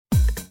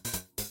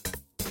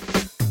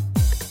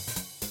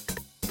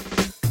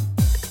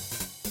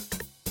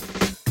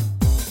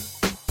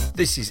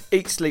This is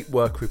Eat, Sleep,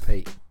 Work,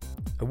 Repeat,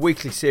 a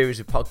weekly series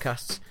of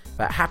podcasts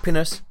about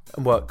happiness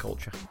and work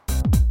culture.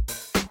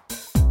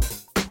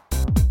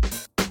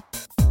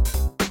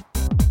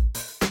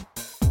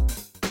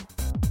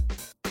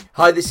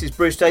 Hi, this is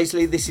Bruce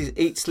Daisley. This is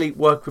Eat, Sleep,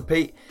 Work,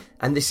 Repeat,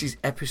 and this is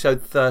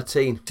episode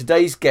 13.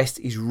 Today's guest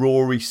is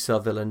Rory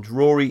Sutherland.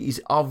 Rory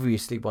is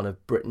obviously one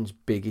of Britain's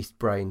biggest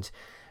brains.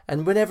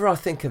 And whenever I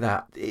think of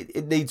that,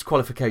 it needs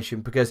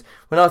qualification, because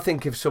when I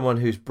think of someone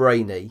who's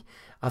brainy,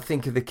 I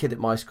think of the kid at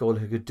my school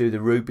who could do the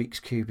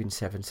Rubik's Cube in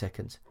 7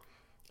 seconds.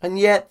 And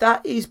yet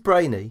that is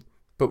brainy,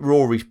 but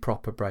Rory's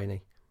proper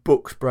brainy.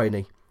 Books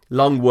brainy,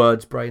 long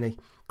words brainy,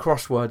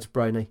 crosswords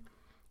brainy,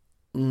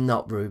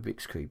 not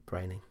Rubik's Cube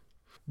brainy.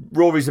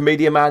 Rory's a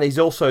media man. He's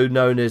also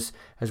known as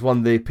one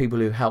of the people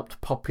who helped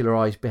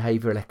popularise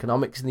behavioural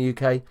economics in the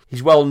UK.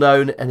 He's well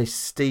known and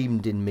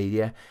esteemed in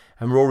media,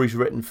 and Rory's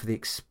written for the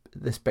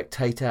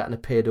Spectactor and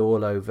appeared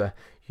all over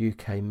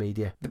UK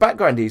media. The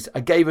background is I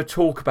gave a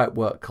talk about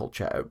work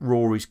culture at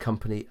Rory's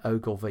company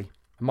Ogilvy.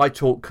 My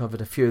talk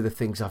covered a few of the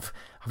things I've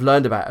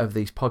learned about over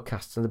these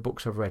podcasts and the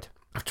books I've read.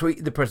 I've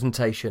tweeted the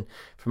presentation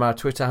from our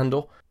Twitter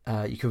handle.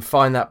 You can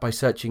find that by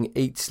searching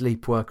Eat,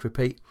 Sleep, Work,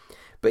 Repeat.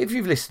 But if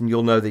you've listened,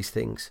 you'll know these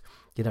things.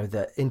 You know,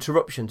 that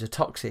interruptions are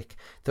toxic,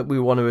 that we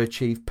want to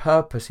achieve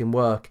purpose in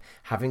work.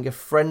 Having a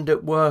friend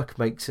at work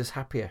makes us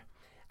happier.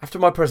 After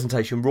my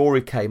presentation,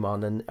 Rory came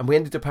on and we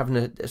ended up having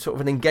a sort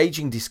of an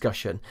engaging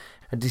discussion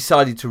and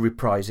decided to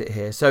reprise it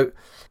here. So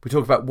we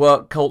talk about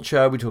work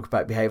culture, we talk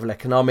about behavioural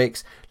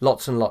economics,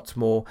 lots and lots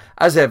more.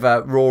 As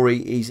ever, Rory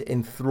is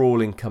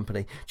enthralling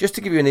company. Just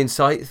to give you an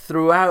insight,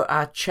 throughout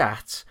our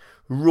chat,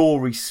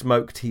 Rory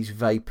smoked his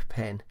vape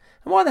pen.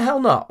 And why the hell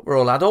not? We're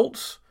all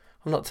adults.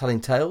 I'm not telling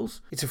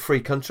tales. It's a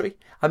free country.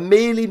 I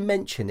merely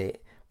mention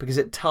it because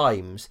at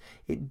times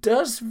it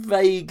does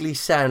vaguely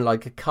sound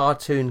like a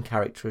cartoon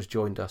character has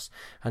joined us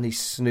and he's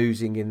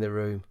snoozing in the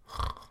room.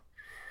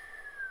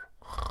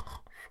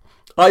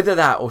 Either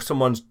that or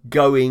someone's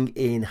going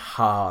in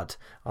hard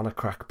on a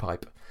crack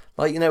pipe.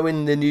 Like, you know,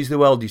 when the News of the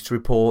World used to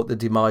report the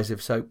demise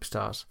of soap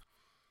stars.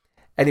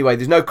 Anyway,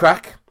 there's no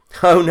crack.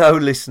 Oh no,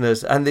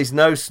 listeners, and there's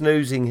no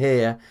snoozing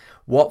here.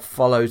 What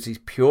follows is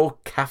pure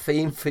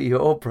caffeine for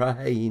your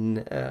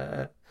brain.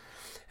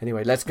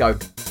 Anyway, let's go.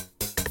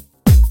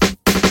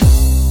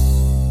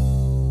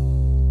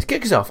 To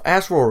kick us off,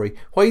 ask Rory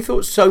why he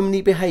thought so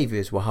many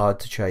behaviours were hard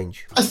to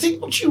change. I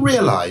think what you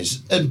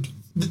realise, and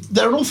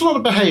there are an awful lot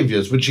of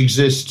behaviours which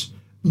exist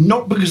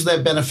not because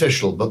they're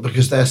beneficial, but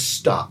because they're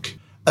stuck.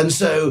 And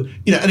so,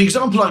 you know, an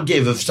example I'd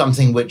give of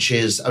something which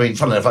is, I mean,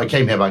 funnily enough, I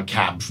came here by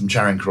cab from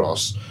Charing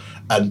Cross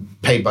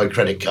and paid by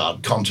credit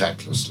card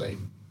contactlessly.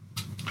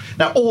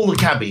 Now, all the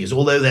cabbies,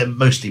 although they're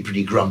mostly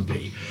pretty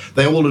grumpy,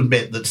 they all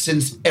admit that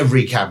since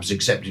every cab's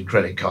accepted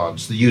credit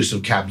cards, the use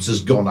of cabs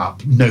has gone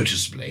up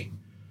noticeably.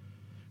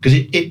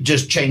 Because it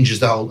just changes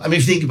the whole... I mean,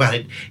 if you think about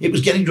it, it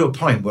was getting to a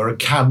point where a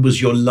cab was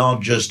your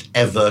largest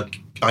ever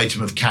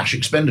item of cash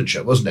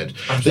expenditure, wasn't it?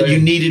 Absolutely. That you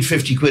needed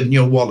 50 quid in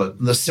your wallet,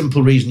 and the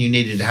simple reason you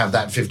needed to have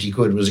that 50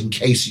 quid was in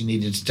case you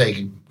needed to take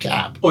a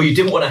cab. Or you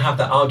didn't want to have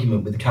that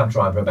argument with the cab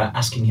driver about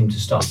asking him to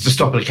stop. To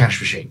stop at a cash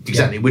machine,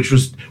 exactly, yeah. Which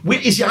was...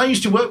 You see, I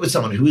used to work with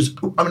someone who was...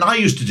 I mean, I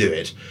used to do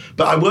it,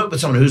 but I worked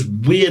with someone who was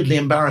weirdly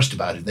embarrassed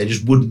about it. They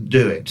just wouldn't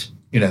do it.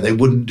 You know, they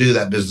wouldn't do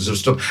that business of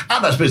stop.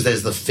 And I suppose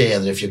there's the fear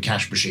that if your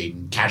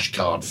cash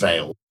card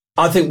fail...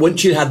 I think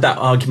once you had that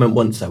argument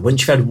once, though,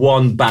 once you've had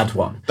one bad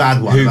one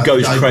who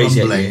goes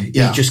crazy at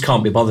you, you just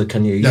can't be bothered,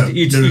 can you? No,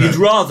 you'd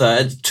rather,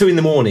 at 2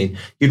 a.m,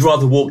 you'd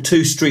rather walk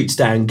 2 streets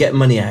down, get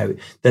money out,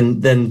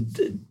 than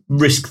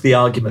risk the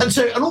argument.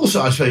 And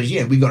also, I suppose,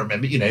 we've got to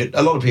remember,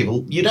 a lot of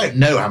people, you don't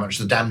know how much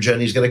the damn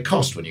journey is going to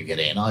cost when you get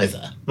in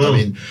either. I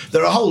mean,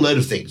 there are a whole load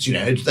of things,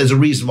 there's a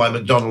reason why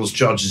McDonald's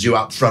charges you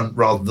up front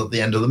rather than at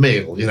the end of the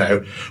meal,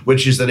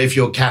 which is that if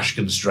you're cash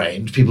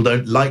constrained, people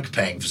don't like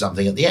paying for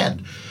something at the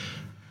end.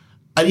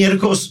 And yet,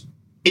 of course,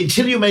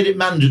 until you made it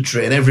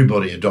mandatory and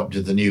everybody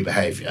adopted the new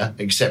behaviour,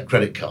 except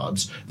credit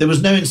cards, there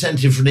was no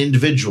incentive for an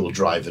individual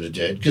driver to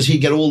do it because he'd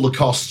get all the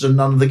costs and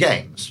none of the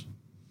gains.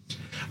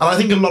 And I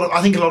think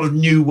a lot of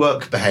new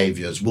work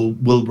behaviours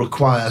will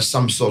require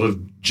some sort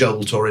of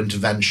jolt or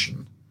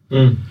intervention.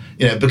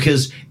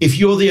 Because if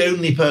you're the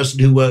only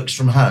person who works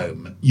from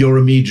home, you're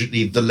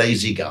immediately the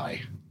lazy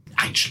guy.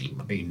 Actually,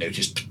 you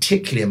notice,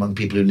 particularly among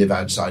people who live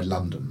outside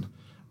London,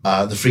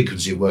 the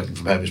frequency of working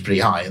from home is pretty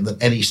high, and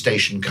that any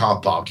station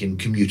car park in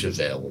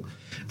Commuterville,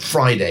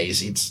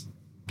 Fridays, it's,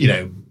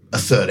 a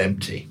third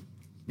empty.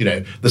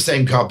 The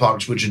same car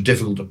parks which are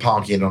difficult to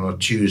park in on a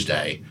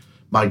Tuesday,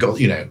 my God,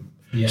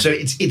 Yeah. So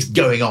it's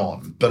going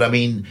on. But, I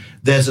mean,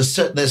 there's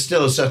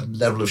still a certain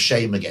level of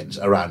shame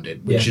around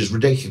it, which is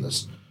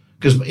ridiculous.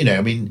 Because,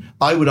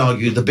 I would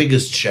argue the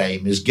biggest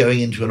shame is going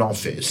into an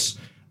office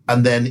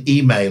and then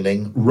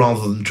emailing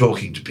rather than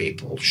talking to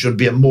people should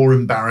be a more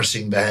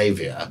embarrassing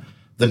behaviour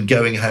than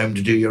going home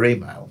to do your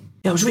email.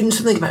 Yeah, I was reading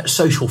something about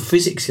social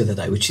physics the other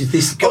day, which is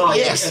this guy. Oh,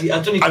 yes.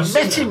 I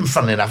met him,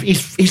 funnily enough.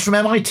 He's from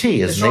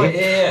MIT, isn't he? Right,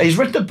 yeah. He's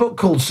written a book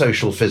called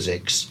Social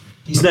Physics.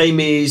 His name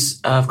is,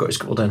 I've got it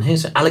scrolled down here,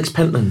 so Alex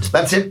Pentland.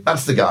 That's it.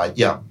 That's the guy.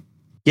 Yeah.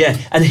 Yeah,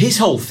 and his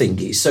whole thing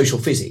is social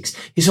physics.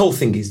 His whole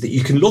thing is that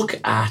you can look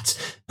at,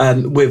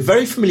 we're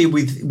very familiar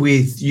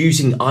with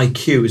using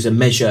IQ as a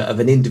measure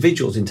of an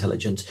individual's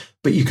intelligence,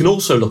 but you can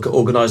also look at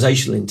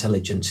organisational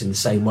intelligence in the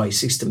same way,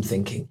 system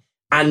thinking.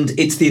 And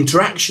it's the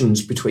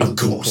interactions between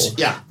people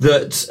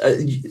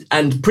that,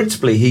 and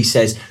principally he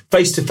says,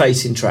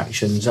 face-to-face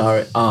interactions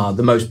are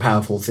the most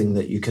powerful thing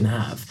that you can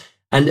have.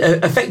 And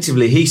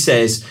effectively, he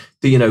says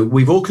that,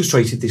 we've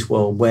orchestrated this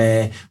world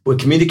where we're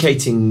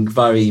communicating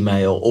via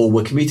email or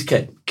we're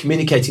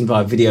communicating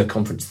via video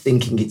conference,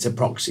 thinking it's a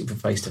proxy for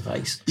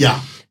face-to-face. Yeah.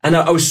 And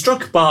I was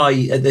struck by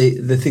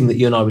the thing that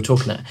you and I were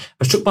talking at. I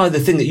was struck by the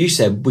thing that you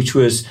said, which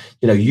was,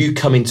 you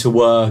come into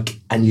work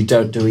and you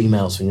don't do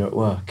emails when you're at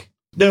work.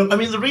 No, I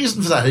mean, the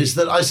reason for that is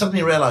that I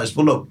suddenly realised,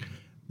 well, look,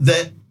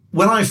 that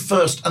when I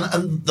first,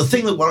 and the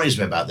thing that worries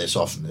me about this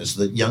often is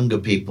that younger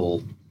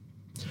people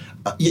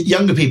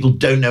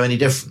don't know any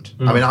different.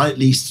 I mean, at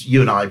least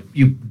you and I,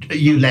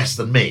 you less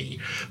than me,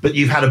 but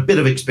you've had a bit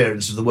of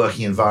experience of the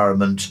working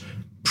environment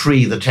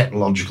pre the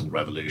technological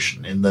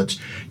revolution, in that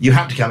you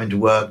had to come into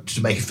work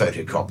to make a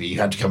photocopy, you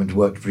had to come into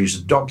work to produce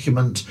a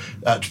document,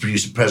 to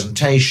produce a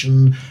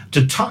presentation,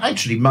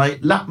 actually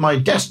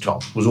my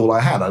desktop was all I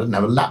had. I didn't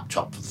have a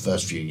laptop for the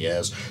first few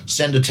years.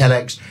 Send a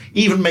telex,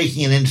 even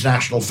making an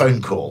international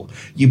phone call,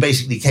 you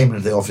basically came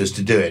into the office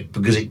to do it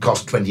because it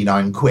cost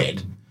 29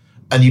 quid.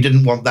 And you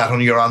didn't want that on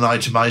your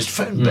unitemised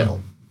phone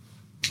bill.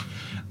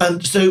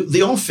 And so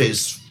the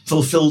office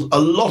fulfilled a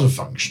lot of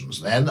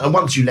functions then. And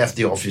once you left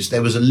the office,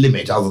 there was a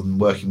limit other than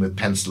working with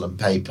pencil and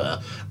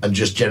paper and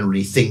just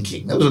generally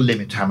thinking. There was a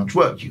limit to how much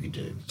work you could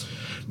do.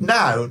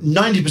 Now,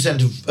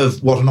 90%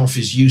 of what an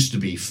office used to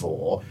be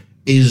for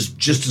is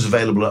just as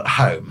available at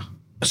home,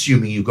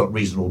 assuming you've got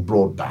reasonable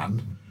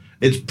broadband.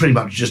 It's pretty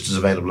much just as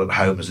available at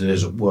home as it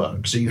is at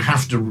work. So you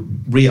have to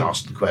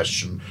re-ask the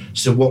question,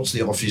 so what's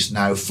the office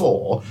now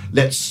for?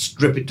 Let's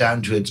strip it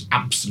down to its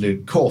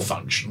absolute core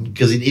function,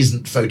 because it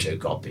isn't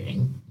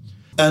photocopying.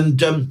 And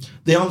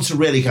the answer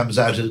really comes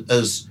out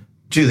as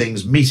two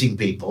things: meeting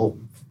people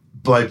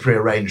by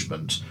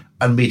pre-arrangement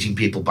and meeting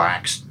people by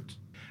accident.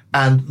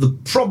 And the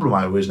problem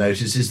I always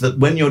notice is that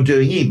when you're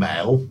doing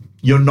email,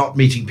 you're not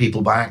meeting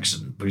people by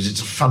accident, because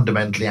it's a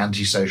fundamentally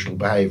antisocial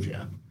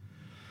behaviour.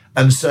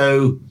 And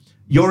so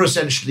you're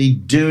essentially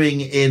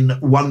doing in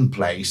one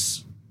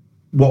place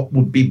what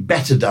would be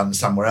better done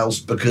somewhere else,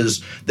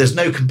 because there's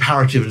no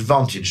comparative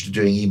advantage to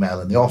doing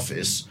email in the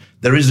office.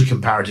 There is a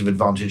comparative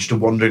advantage to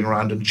wandering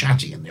around and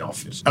chatting in the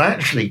office. And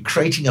actually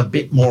creating a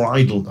bit more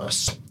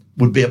idleness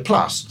would be a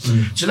plus.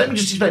 So let me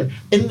just explain.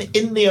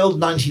 In the old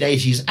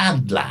 1980s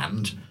ad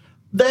land,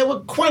 there were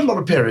quite a lot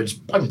of periods,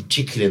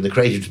 particularly in the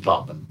creative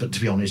department, but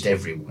to be honest,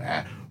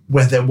 everywhere,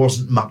 where there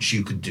wasn't much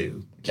you could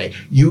do. Okay,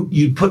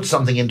 you put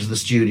something into the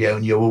studio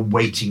and you were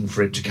waiting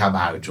for it to come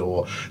out,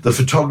 or the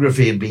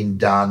photography had been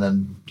done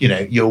and,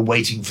 you're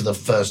waiting for the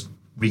first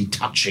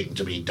retouching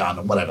to be done,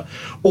 or whatever.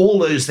 All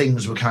those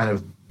things were kind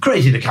of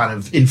created a kind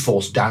of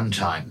enforced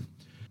downtime.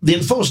 The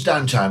enforced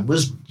downtime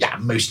was,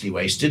 mostly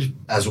wasted,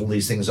 as all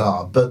these things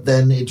are, but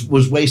then it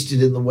was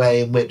wasted in the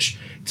way in which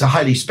it's a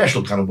highly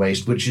special kind of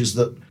waste, which is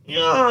that,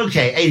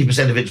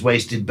 80% of it's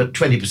wasted, but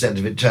 20%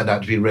 of it turned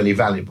out to be really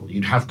valuable.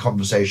 You'd have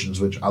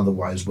conversations which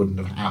otherwise wouldn't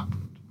have happened.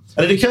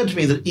 And it occurred to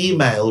me that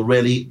email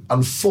really,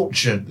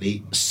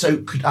 unfortunately,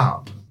 soaked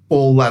up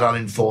all that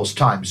unenforced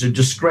time. So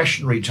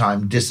discretionary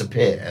time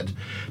disappeared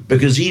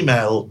because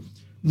email,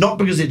 not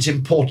because it's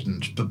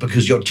important, but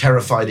because you're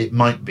terrified it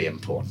might be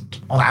important.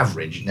 On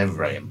average, never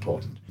very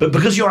important. But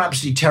because you're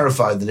absolutely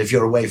terrified that if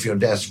you're away from your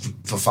desk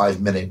for 5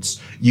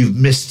 minutes, you've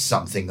missed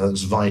something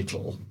that's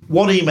vital.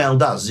 What email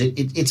does,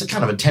 it's a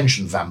kind of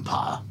attention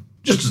vampire.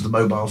 Just as the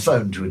mobile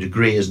phone, to a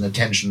degree, is an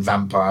attention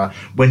vampire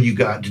when you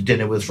go out to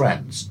dinner with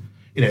friends.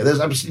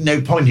 There's absolutely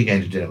no point in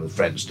going to dinner with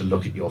friends to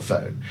look at your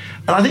phone.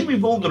 And I think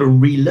we've all got to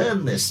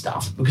relearn this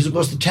stuff because, of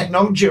course, the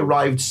technology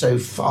arrived so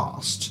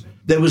fast.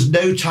 There was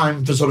no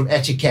time for sort of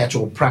etiquette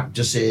or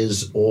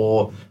practices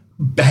or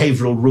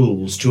behavioural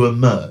rules to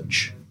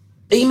emerge.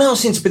 Email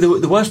seems to be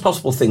the worst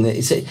possible thing. That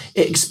it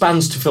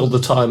expands to fill the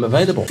time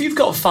available. If you've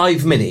got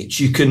 5 minutes,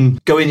 you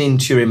can go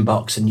into your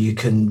inbox and you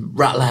can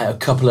rattle out a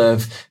couple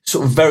of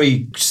sort of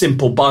very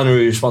simple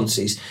binary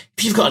responses.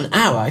 If you've got an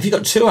hour, if you've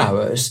got 2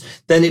 hours,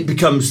 then it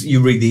becomes you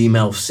read the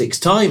email 6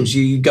 times.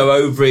 You go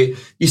over it.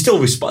 You still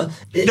respond.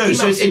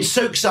 It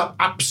soaks up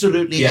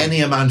absolutely any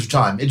amount of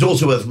time. It's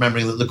also worth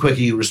remembering that the quicker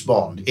you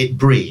respond, it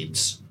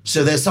breeds.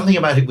 So there's something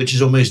about it which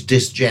is almost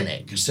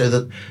dysgenic, so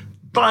that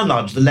by and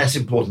large, the less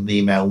important the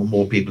email, the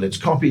more people it's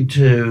copied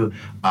to,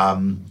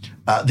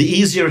 the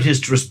easier it is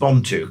to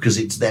respond to because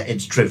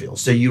it's trivial.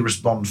 So you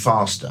respond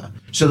faster.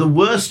 So the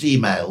worst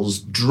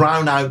emails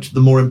drown out the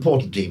more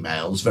important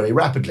emails very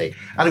rapidly.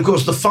 And of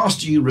course, the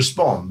faster you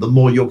respond, the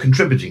more you're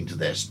contributing to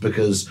this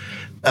because,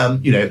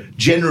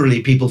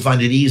 generally people find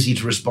it easy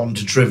to respond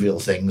to trivial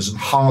things and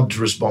hard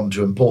to respond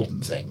to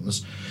important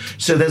things.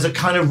 So there's a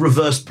kind of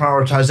reverse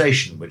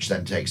prioritization which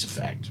then takes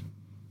effect.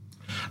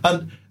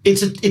 And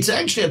it's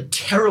actually a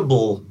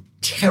terrible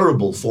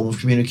terrible form of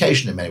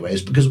communication in many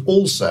ways, because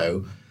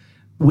also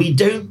we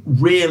don't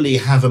really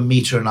have a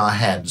meter in our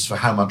heads for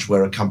how much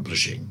we're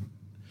accomplishing.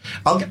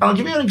 I'll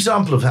give you an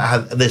example of how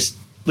this,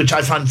 which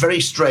I find very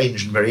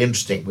strange and very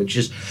interesting, which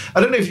is,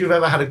 I don't know if you've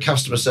ever had a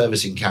customer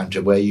service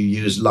encounter where you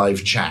use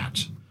live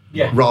chat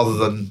rather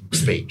than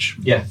speech.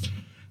 Yeah.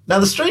 Now,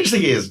 the strange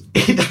thing is,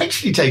 it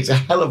actually takes a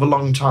hell of a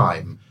long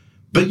time,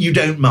 but you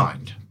don't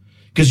mind.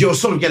 Because you're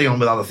sort of getting on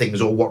with other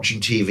things or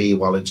watching TV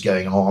while it's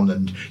going on,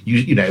 and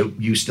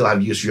you still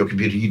have use for your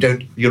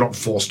computer. You're not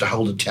forced to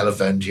hold a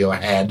telephone to your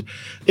head,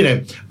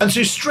 And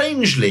so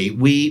strangely,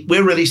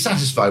 we're really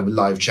satisfied with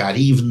live chat,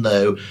 even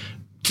though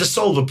to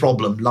solve a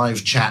problem,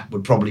 live chat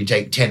would probably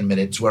take 10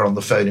 minutes, where on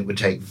the phone it would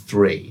take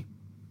 3.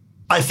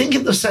 I think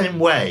in the same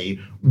way,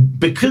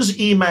 because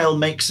email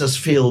makes us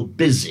feel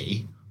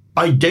busy,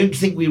 I don't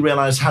think we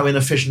realise how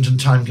inefficient and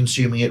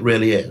time-consuming it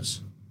really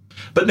is.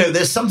 But no,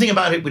 there's something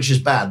about it which is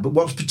bad. But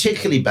what's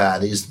particularly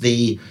bad is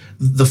the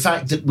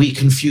fact that we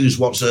confuse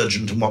what's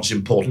urgent and what's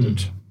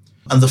important.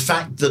 And the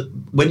fact that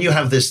when you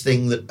have this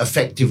thing that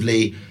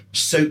effectively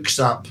soaks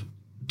up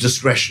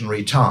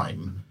discretionary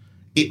time,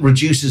 it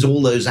reduces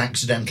all those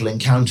accidental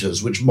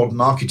encounters which modern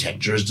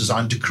architecture is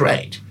designed to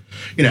create.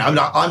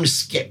 I'm a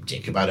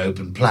skeptic about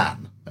open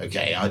plan.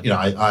 Okay,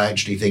 I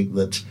actually think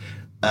that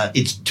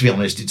to be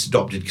honest, it's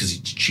adopted because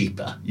it's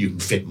cheaper. You can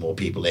fit more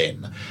people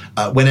in.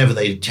 Whenever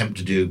they attempt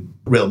to do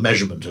real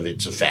measurement of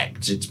its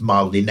effects, it's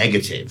mildly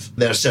negative.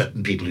 There are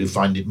certain people who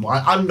find it more...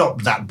 I'm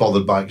not that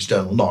bothered by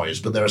external noise,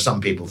 but there are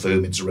some people for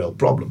whom it's a real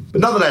problem.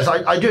 But nonetheless,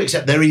 I do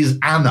accept there is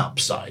an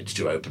upside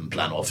to open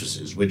plan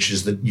offices, which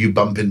is that you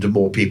bump into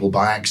more people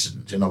by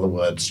accident. In other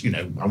words,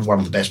 one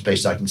of the best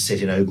places I can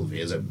sit in Ogilvy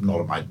is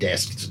not at my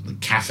desk, it's at the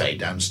cafe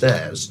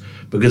downstairs,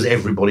 because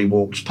everybody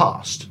walks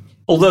past.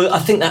 Although I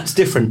think that's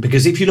different,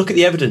 because if you look at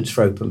the evidence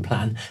for open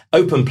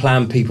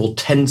plan people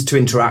tend to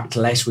interact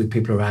less with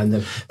people around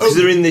them because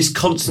they're in this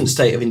constant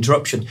state of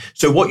interruption.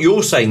 So what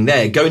you're saying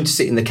there, going to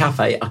sit in the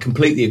cafe, I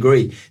completely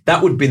agree.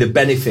 That would be the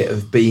benefit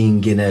of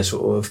being in a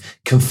sort of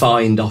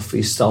confined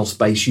office style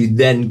space. You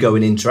then go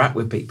and interact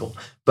with people.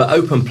 But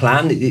open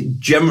plan,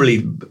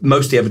 generally,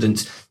 most of the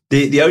evidence...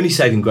 The only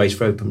saving grace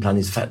for open plan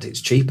is the fact that it's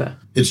cheaper.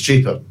 It's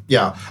cheaper,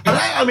 yeah.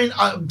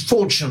 And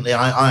fortunately,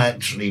 I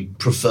actually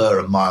prefer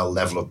a mild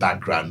level of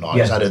background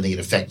noise. Yeah. I don't think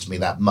it affects me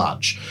that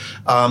much.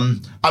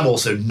 I'm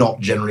also not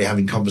generally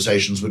having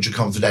conversations which are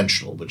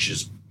confidential, which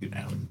is,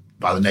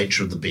 by the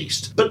nature of the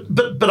beast.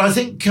 But I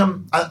think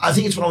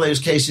it's one of those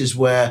cases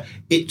where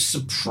it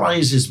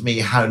surprises me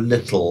how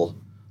little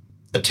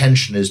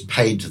attention is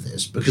paid to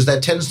this, because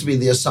there tends to be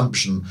the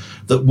assumption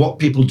that what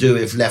people do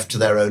if left to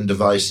their own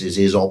devices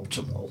is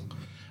optimal.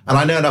 And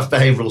I know enough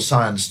behavioural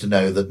science to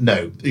know that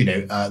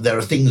there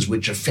are things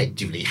which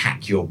effectively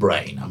hack your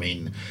brain. I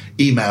mean,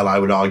 email, I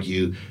would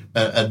argue,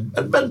 and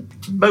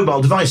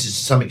mobile devices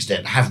to some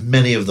extent have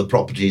many of the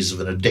properties of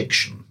an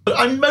addiction.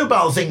 But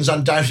mobile things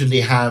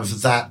undoubtedly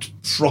have that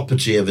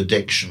property of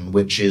addiction,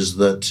 which is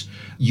that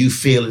you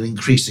feel an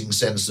increasing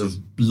sense of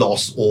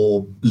loss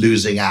or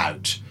losing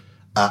out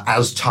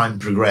as time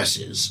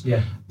progresses.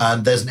 Yeah.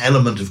 And there's an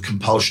element of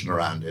compulsion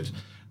around it.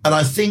 And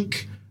I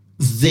think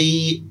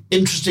the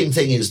interesting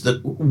thing is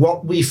that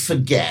what we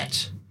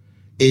forget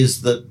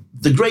is that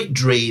the great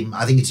dream,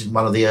 I think it's in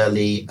one of the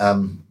early,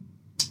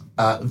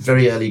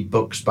 very early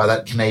books by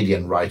that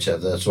Canadian writer,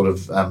 the sort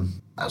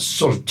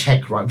of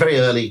tech writer, very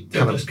early.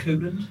 Douglas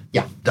Coupland?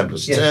 Yeah,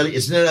 Douglas. Yeah.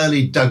 It's an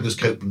early Douglas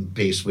Coupland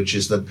piece, which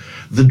is that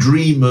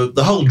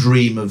the whole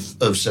dream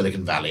of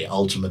Silicon Valley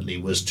ultimately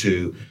was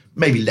to,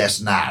 maybe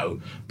less now,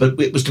 but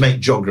it was to make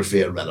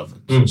geography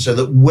irrelevant, so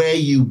that where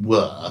you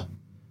were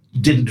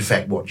didn't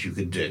affect what you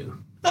could do.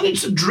 And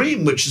it's a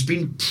dream which has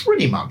been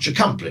pretty much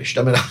accomplished.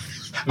 I mean,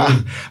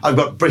 I've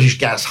got British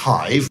Gas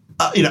Hive.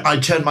 I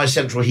turned my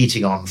central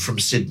heating on from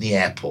Sydney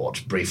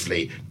Airport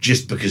briefly,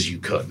 just because you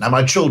could. Now,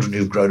 my children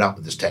who've grown up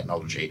with this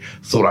technology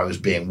thought I was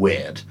being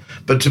weird.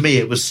 But to me,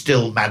 it was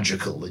still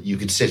magical that you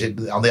could sit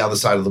on the other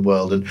side of the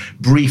world and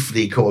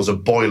briefly cause a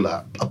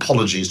boiler.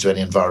 Apologies to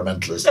any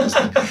environmentalists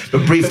listening,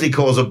 but briefly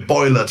cause a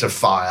boiler to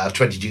fire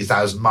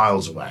 22,000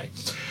 miles away.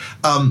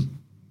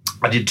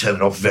 I did turn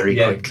it off very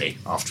quickly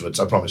afterwards,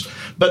 I promise.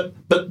 But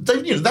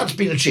then, that's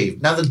been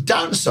achieved. Now, the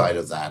downside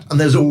of that, and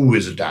there's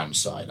always a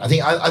downside, I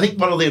think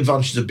one of the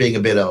advantages of being a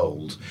bit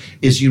old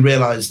is you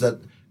realise that,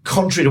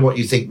 contrary to what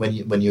you think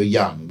when you're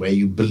young, where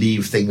you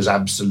believe things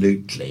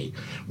absolutely,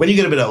 when you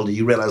get a bit older,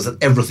 you realise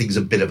that everything's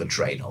a bit of a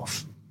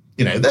trade-off.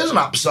 There's an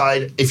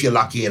upside. If you're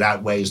lucky, it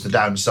outweighs the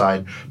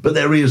downside, but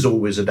there is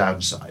always a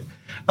downside.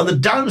 And the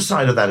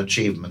downside of that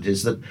achievement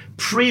is that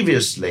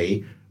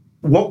previously,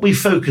 what we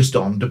focused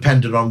on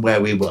depended on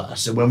where we were.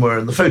 So when we were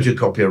in the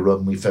photocopier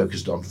room, we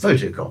focused on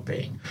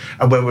photocopying.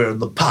 And when we were in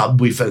the pub,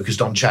 we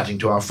focused on chatting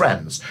to our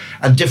friends.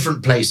 And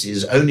different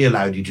places only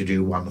allowed you to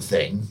do one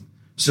thing.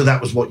 So that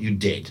was what you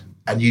did.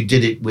 And you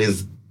did it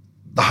with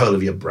the whole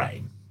of your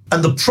brain.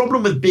 And the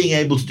problem with being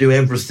able to do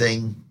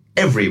everything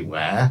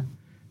everywhere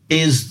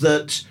is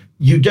that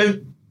you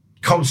don't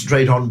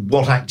concentrate on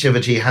what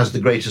activity has the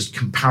greatest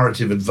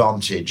comparative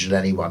advantage at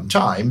any one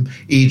time,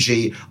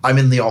 e.g., I'm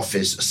in the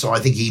office, so I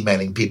think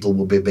emailing people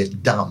will be a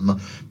bit dumb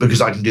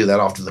because I can do that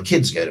after the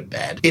kids go to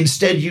bed.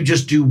 Instead, you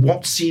just do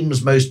what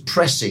seems most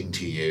pressing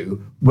to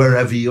you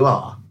wherever you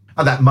are.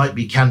 And that might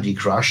be Candy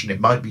Crush, and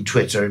it might be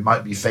Twitter, it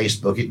might be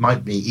Facebook, it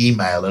might be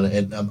email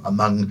and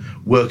among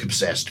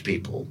work-obsessed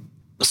people.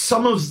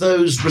 Some of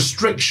those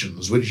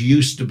restrictions, which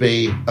used to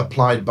be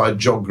applied by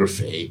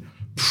geography,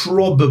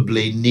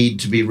 probably need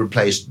to be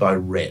replaced by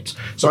writ.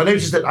 So I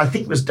noticed that I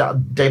think it was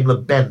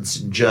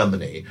Daimler-Benz in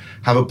Germany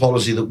have a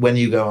policy that when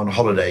you go on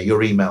holiday,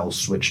 your email's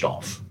switched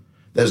off.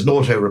 There's an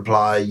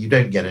auto-reply, you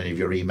don't get any of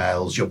your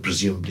emails, you're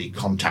presumably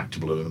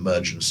contactable in an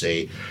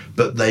emergency,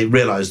 but they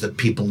realise that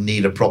people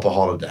need a proper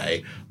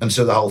holiday, and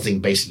so the whole thing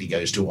basically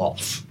goes to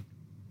off.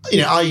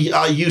 I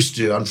used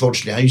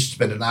to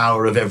spend an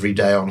hour of every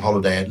day on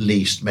holiday at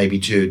least, maybe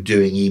two,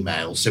 doing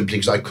emails, simply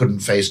because I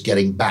couldn't face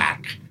getting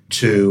back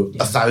to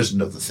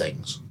 1,000 of the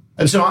things.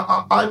 And so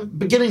I'm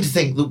beginning to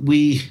think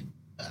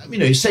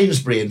that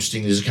Sainsbury,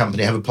 interestingly, as a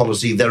company, have a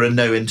policy, there are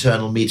no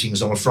internal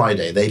meetings on a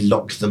Friday. They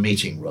lock the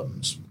meeting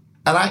rooms.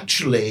 And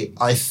actually,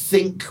 I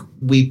think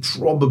we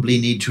probably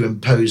need to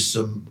impose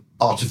some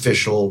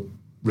artificial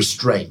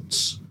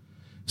restraints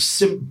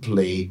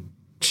simply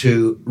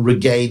to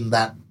regain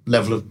that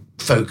level of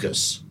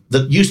focus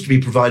that used to be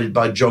provided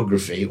by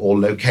geography or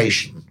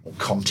location or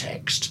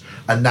context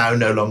and now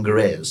no longer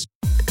is.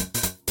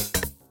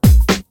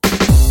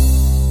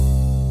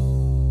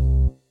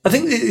 I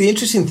think the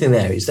interesting thing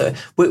there is that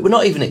we're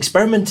not even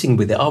experimenting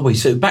with it, are we?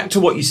 So back to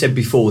what you said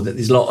before, that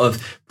there's a lot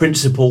of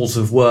principles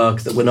of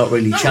work that we're not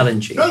really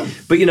challenging. No.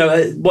 But,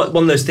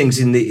 one of those things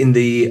in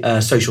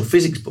the social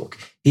physics book,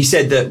 he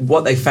said that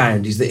what they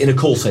found is that in a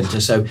call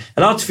centre, so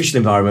an artificial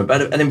environment,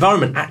 but an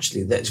environment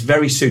actually that's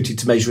very suited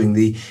to measuring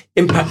the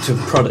impact of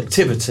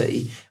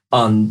productivity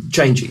on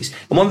changes.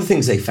 And one of the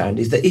things they found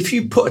is that if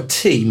you put a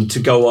team to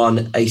go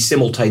on a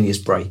simultaneous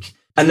break,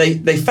 and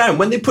they found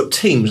when they put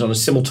teams on a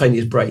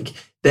simultaneous break,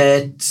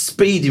 their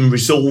speed in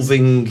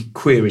resolving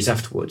queries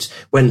afterwards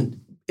went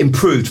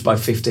improved by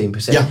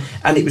 15%. Yeah.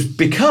 And it was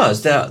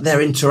because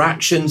their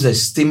interactions, their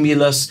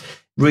stimulus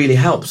really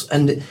helps.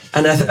 And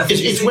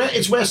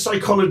it's where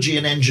psychology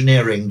and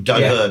engineering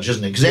diverge,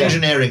 isn't it? Because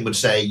engineering would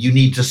say you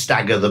need to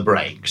stagger the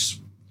breaks.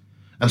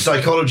 And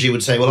psychology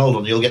would say, well, hold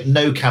on, you'll get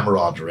no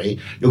camaraderie,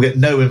 you'll get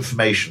no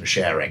information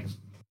sharing.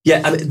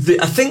 Yeah, I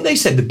think they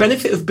said the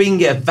benefit of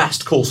being a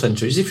vast call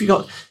centre is if you've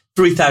got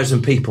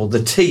 3,000 people,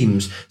 the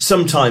teams,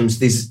 sometimes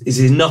is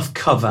enough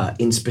cover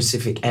in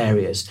specific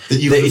areas.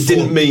 It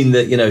didn't mean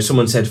that,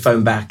 someone said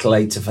phone back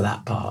later for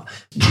that part.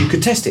 You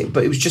could test it,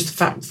 but it was just the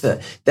fact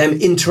that them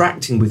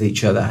interacting with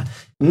each other,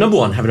 number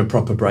one, having a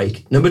proper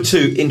break. Number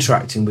two,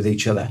 interacting with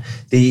each other.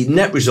 The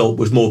net result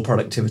was more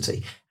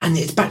productivity. And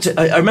it's back to,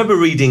 I remember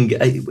reading,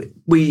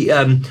 we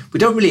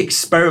don't really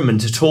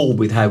experiment at all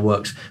with how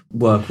work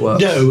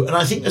works. No, and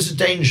I think there's a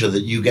danger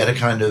that you get a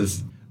kind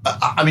of,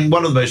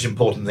 one of the most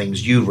important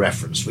things you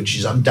referenced, which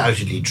is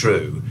undoubtedly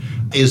true,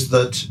 is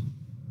that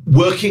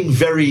working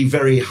very,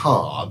 very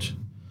hard,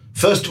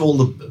 first of all,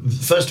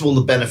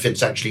 the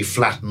benefits actually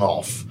flatten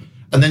off.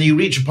 And then you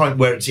reach a point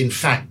where it's in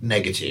fact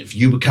negative.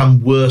 You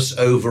become worse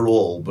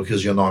overall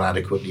because you're not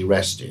adequately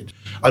rested.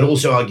 I'd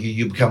also argue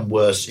you become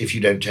worse if you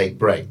don't take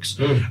breaks.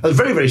 A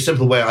very, very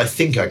simple way I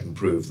think I can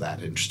prove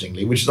that,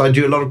 interestingly, which is I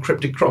do a lot of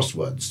cryptic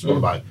crosswords.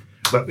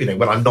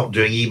 When I'm not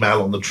doing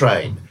email on the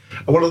train.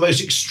 And one of the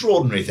most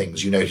extraordinary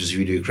things you notice if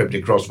you do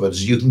cryptic crosswords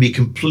is you can be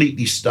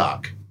completely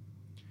stuck.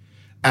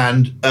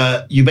 And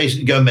you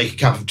basically go and make a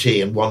cup of tea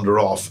and wander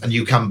off, and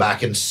you come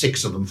back and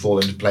 6 of them fall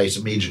into place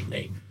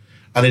immediately.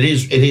 And it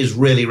is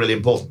really, really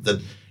important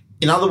that,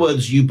 in other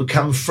words, you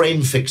become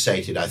frame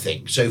fixated, I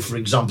think. So, for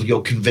example,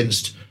 you're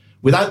convinced,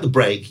 without the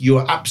break, you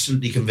are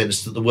absolutely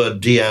convinced that the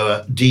word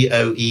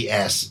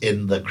DOES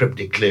in the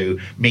cryptic clue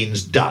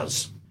means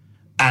does.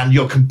 And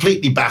you're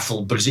completely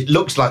baffled because it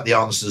looks like the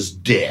answer's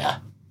dear.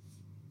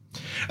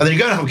 And then you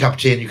go and have a cup of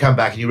tea and you come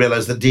back and you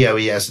realise that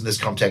DOES in this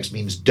context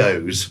means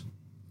does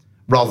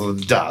rather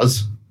than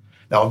does.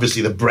 Now,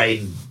 obviously, the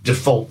brain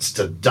defaults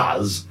to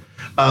does.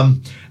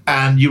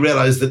 And you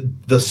realise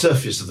that the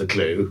surface of the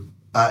clue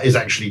is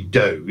actually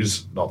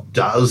does, not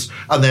does,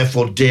 and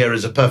therefore dear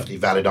is a perfectly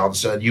valid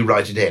answer and you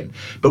write it in.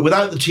 But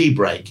without the tea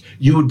break,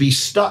 you would be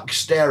stuck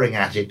staring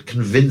at it,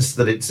 convinced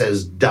that it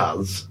says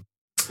does.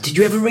 Did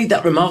you ever read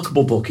that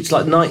remarkable book? It's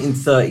like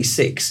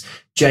 1936.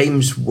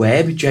 James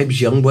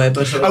Young Webb.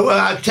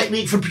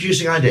 Technique for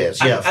Producing Ideas.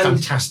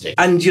 Fantastic.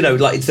 And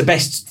it's the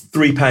best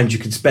 £3 you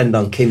could spend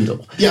on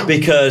Kindle. Yeah.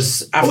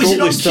 Because after all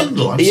this stuff,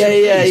 Kindle?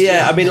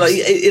 Yeah. I mean,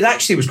 it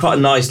actually was quite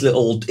a nice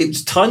little. It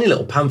was a tiny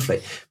little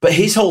pamphlet. But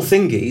his whole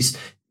thing is,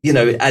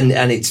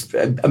 and it's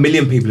a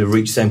million people have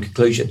reached the same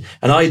conclusion.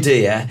 An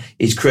idea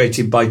is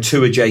created by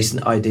 2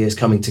 adjacent ideas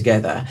coming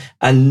together.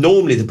 And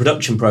normally the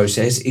production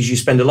process is you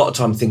spend a lot of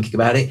time thinking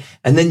about it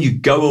and then you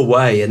go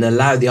away and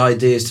allow the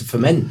ideas to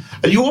ferment.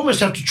 And you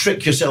almost have to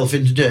trick yourself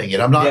into doing it.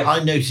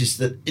 I noticed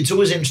that it's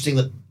always interesting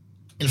that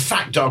in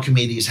fact,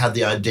 Archimedes had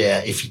the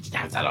idea, if he didn't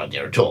have that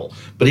idea at all,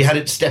 but he had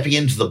it stepping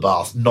into the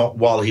bath, not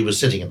while he was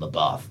sitting in the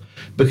bath.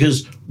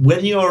 Because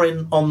when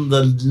you're on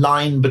the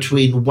line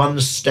between one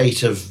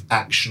state of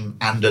action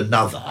and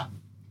another,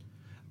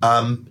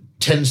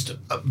 tends to,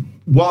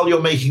 while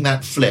you're making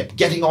that flip,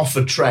 getting off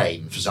a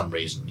train for some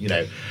reason,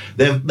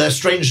 they're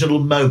strange little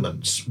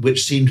moments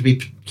which seem to be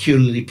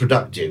peculiarly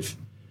productive.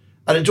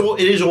 And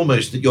it is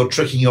almost that you're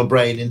tricking your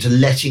brain into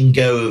letting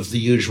go of the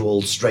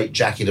usual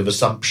straitjacket of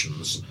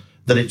assumptions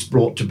that it's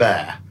brought to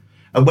bear.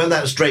 And when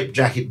that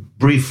straitjacket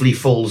briefly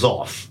falls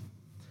off,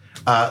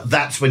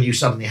 that's when you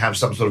suddenly have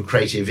some sort of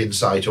creative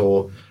insight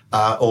or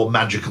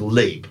magical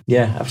leap.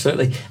 Yeah,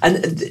 absolutely.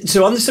 And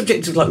so on the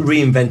subject of like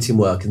reinventing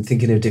work and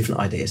thinking of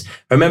different ideas,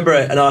 I remember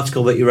an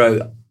article that you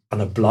wrote on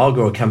a blog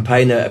or a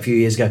campaign a few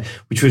years ago,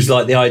 which was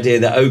like the idea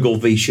that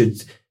Ogilvy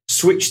should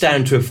switch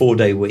down to a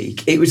 4-day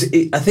week.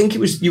 I think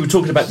you were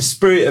talking about the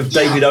spirit of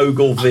David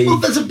Ogilvy. Well,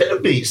 there's a bit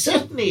of me.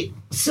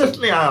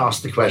 Certainly I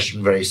asked the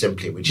question very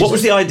simply, which is... What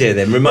was the idea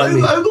then? Remind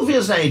me. Ogilvy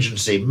as an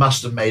agency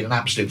must have made an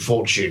absolute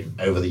fortune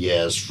over the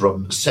years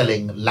from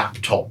selling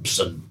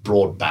laptops and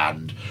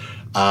broadband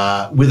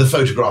with a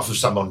photograph of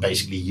someone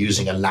basically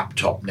using a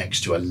laptop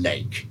next to a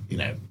lake,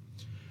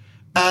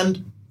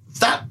 And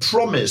that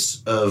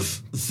promise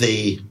of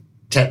the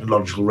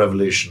technological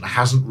revolution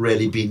hasn't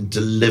really been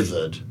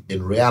delivered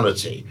in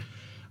reality.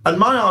 And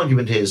my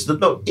argument is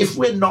that, look, if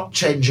we're not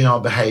changing our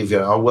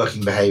behaviour, our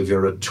working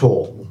behaviour at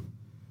all,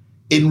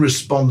 in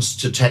response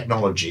to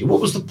technology,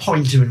 what was the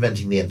point of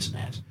inventing the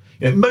internet?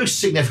 Most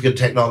significant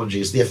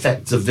technologies, the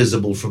effects are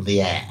visible from the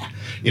air.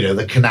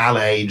 The canal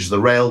age, the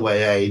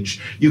railway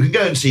age. You can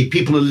go and see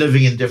people are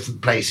living in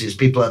different places.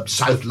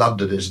 South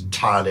London is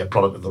entirely a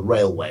product of the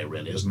railway,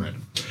 really, isn't it?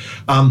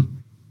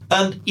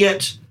 And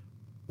yet,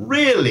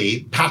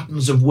 really,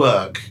 patterns of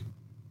work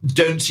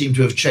don't seem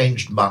to have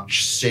changed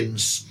much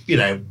since,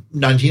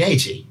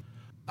 1980.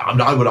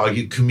 I would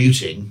argue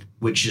commuting,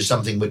 which is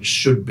something which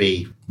should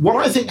be.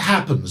 What I think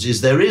happens is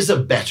there is a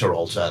better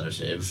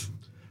alternative,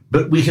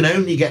 but we can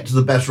only get to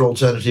the better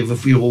alternative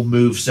if we all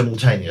move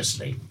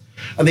simultaneously.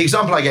 And the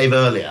example I gave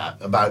earlier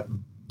about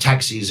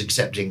taxis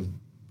accepting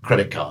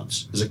credit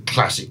cards is a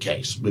classic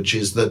case, which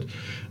is that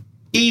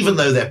even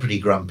though they're pretty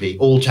grumpy,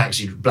 all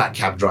black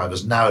cab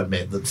drivers now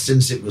admit that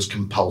since it was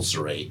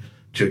compulsory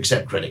to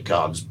accept credit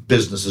cards,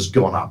 business has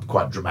gone up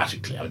quite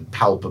dramatically,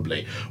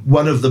 palpably.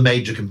 One of the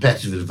major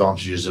competitive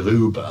advantages of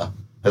Uber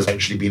has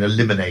actually been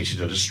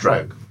eliminated at a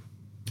stroke.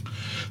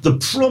 The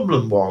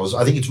problem was,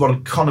 I think it's what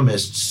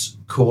economists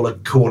call a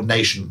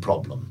coordination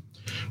problem,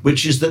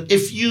 which is that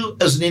if you,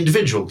 as an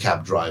individual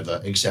cab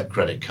driver, accept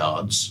credit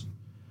cards,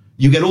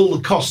 you get all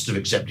the costs of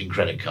accepting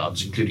credit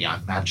cards, including, I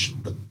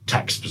imagine, the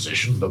tax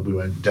position, but we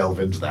won't delve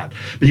into that.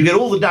 But you get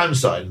all the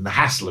downside and the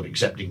hassle of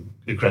accepting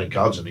credit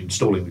cards and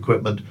installing the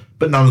equipment,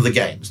 but none of the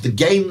gains. The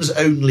gains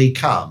only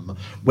come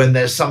when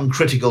there's some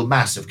critical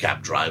mass of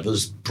cab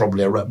drivers,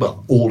 probably,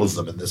 all of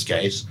them in this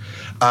case,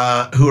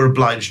 who are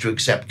obliged to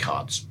accept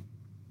cards.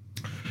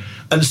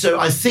 And so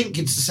I think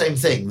it's the same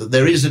thing, that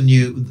there is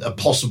a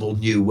possible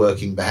new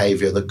working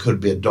behaviour that could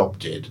be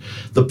adopted.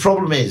 The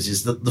problem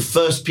is that the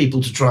first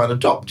people to try and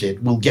adopt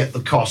it will get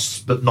the costs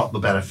but not the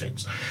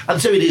benefits. And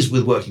so it is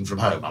with working from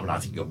home. I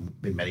think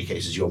in many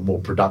cases you're more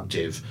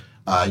productive.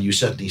 You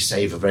certainly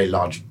save a very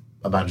large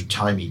amount of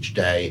time each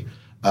day,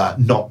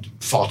 not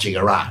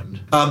farting around.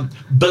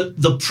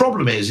 But the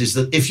problem is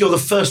that if you're the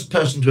first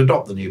person to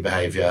adopt the new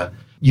behaviour,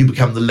 you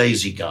become the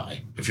lazy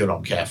guy if you're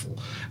not careful.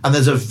 And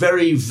there's a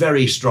very,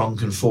 very strong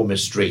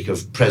conformist streak of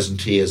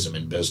presenteeism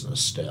in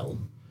business still.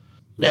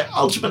 Now,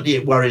 ultimately,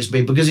 it worries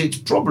me because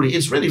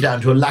it's really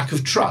down to a lack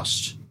of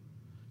trust.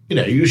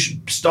 You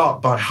should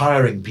start by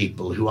hiring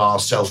people who are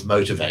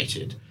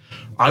self-motivated.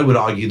 I would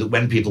argue that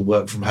when people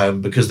work from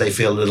home, because they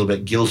feel a little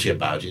bit guilty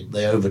about it,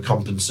 they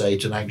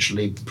overcompensate and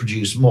actually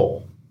produce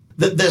more.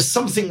 There's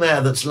something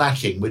there that's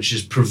lacking, which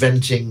is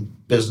preventing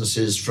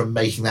businesses from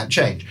making that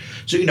change.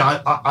 So,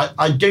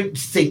 I don't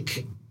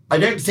think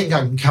I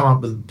can come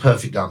up with a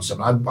perfect answer.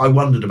 I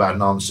wondered about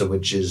an answer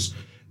which is,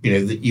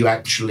 that you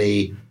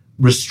actually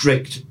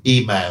restrict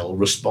email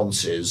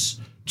responses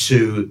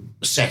to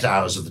set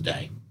hours of the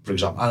day, for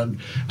example. And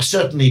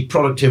certainly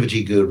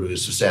productivity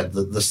gurus have said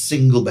that the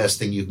single best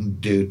thing you can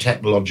do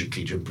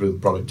technologically to improve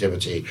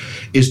productivity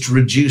is to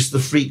reduce the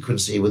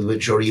frequency with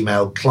which your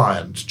email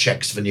client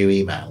checks for new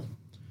email.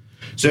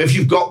 So if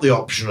you've got the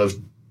option of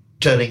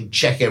turning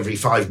check every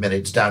 5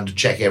 minutes down to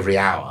check every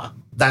hour,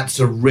 that's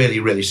a really,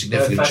 really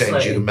significant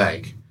change you can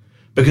make.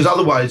 Because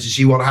otherwise, you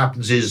see, what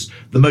happens is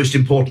the most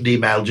important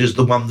email is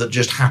the one that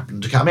just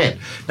happened to come in.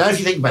 Now, if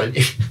you think about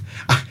it,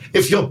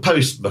 if your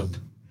postman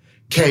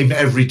came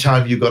every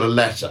time you got a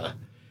letter,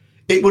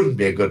 it wouldn't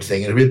be a good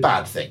thing. It would be a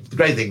bad thing. The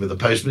great thing with the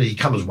postman is he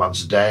comes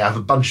once a day. I have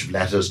a bunch of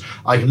letters.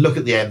 I can look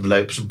at the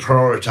envelopes and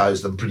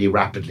prioritise them pretty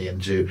rapidly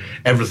into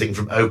everything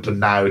from open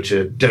now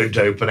to don't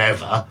open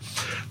ever.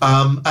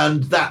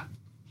 And that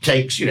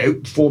takes,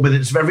 4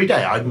 minutes of every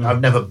day.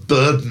 I'm never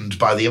burdened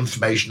by the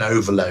information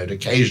overload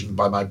occasioned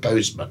by my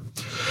postman.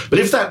 But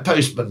if that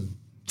postman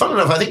Funnily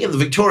enough, I think in the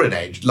Victorian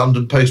age,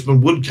 London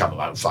postmen would come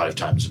about 5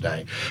 times a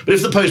day. But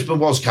if the postman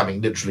was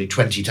coming literally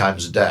 20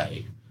 times a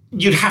day,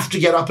 you'd have to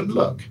get up and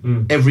look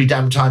every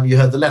damn time you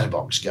heard the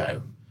letterbox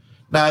go.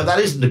 Now, that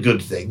isn't a good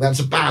thing.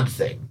 That's a bad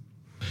thing.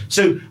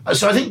 So I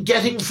think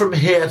getting from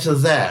here to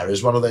there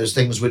is one of those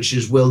things which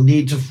is we'll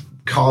need to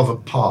carve a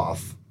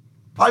path.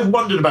 I've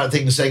wondered about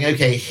things saying,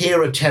 OK,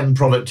 here are 10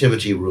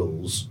 productivity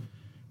rules.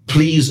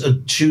 Please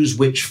choose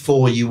which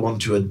 4 you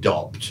want to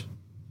adopt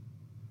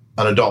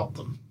and adopt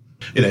them.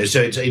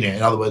 So it's,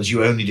 in other words,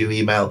 you only do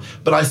email.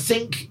 But I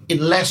think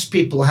unless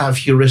people have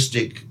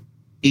heuristic,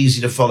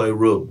 easy to follow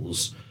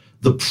rules,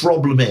 the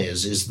problem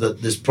is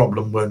that this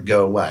problem won't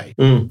go away.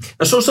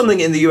 I saw something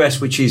in the US,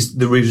 which is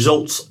the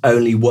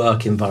results-only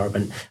work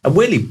environment. And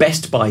weirdly,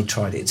 Best Buy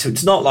tried it. So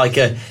it's not like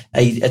a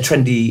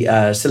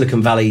trendy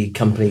Silicon Valley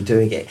company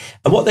doing it.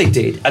 And what they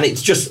did, and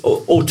it's just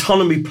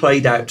autonomy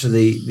played out to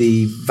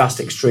the vast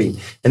extreme.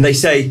 And they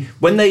say,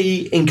 when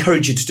they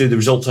encourage you to do the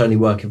results-only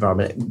work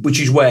environment,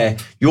 which is where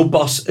your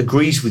boss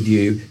agrees with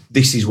you,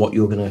 this is what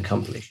you're going to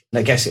accomplish. And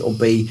I guess it'll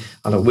be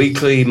on a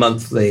weekly,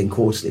 monthly, and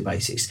quarterly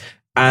basis.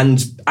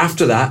 And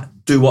after that,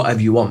 do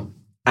whatever you want.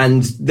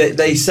 And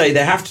they say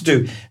they have to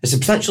do a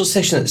substantial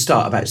session at the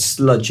start about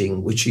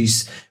sludging, which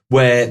is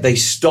where they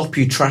stop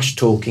you trash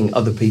talking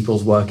other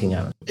people's working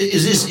hours.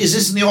 Is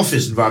this in the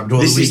office environment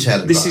or the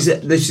retail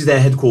environment? This is their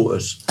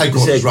headquarters.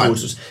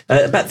 Headquarters.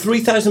 Right. About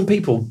 3,000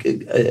 people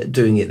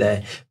doing it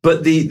there.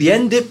 But the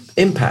end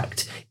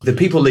impact, the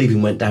people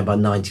leaving went down by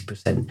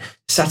 90%.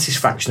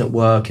 Satisfaction at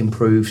work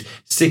improved.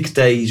 Sick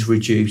days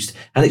reduced.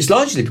 And it's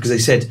largely because they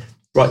said,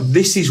 right,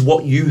 this is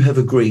what you have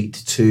agreed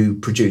to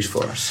produce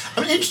for us.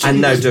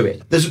 And now do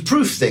it. There's a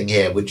proof thing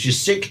here, which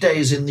is sick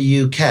days in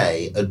the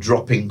UK are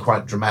dropping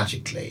quite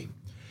dramatically.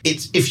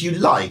 If you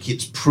like,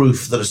 it's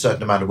proof that a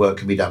certain amount of work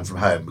can be done from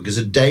home, because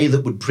a day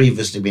that would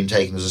previously have been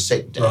taken as a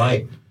sick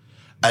day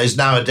is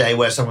now a day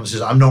where someone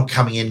says, I'm not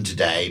coming in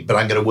today, but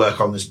I'm going to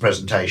work on this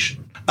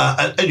presentation.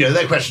 And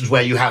there are questions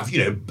where you have,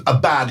 a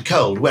bad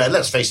cold, where,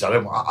 let's face it, I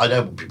don't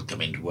want people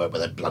coming to work where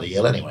they're bloody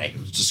ill anyway.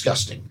 It's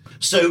disgusting.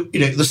 So,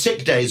 the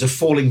sick days are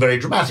falling very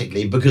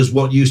dramatically because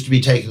what used to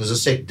be taken as a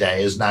sick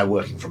day is now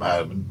working from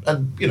home.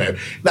 And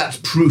that's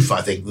proof,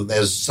 I think, that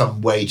there's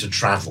some way to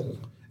travel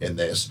in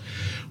this.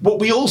 What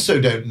we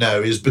also don't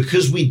know is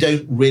because we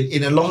don't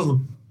in a lot of the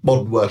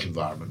modern work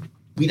environment,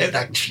 we don't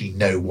actually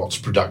know what's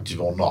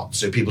productive or not.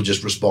 So people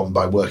just respond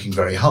by working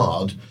very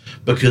hard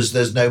because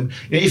there's no...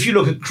 if you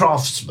look at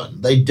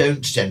craftsmen, they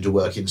don't tend to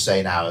work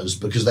insane hours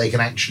because they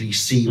can actually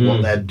see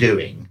what they're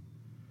doing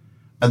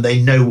and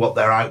they know what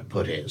their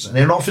output is. And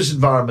in an office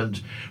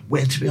environment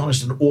where, to be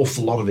honest, an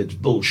awful lot of it's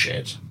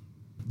bullshit,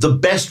 the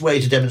best way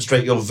to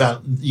demonstrate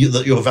that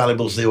you're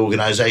valuable to the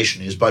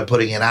organisation is by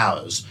putting in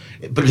hours,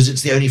 because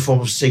it's the only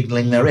form of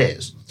signalling there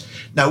is.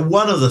 Now,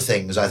 one of the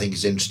things I think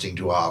is interesting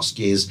to ask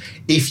is,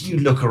 if you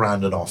look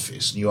around an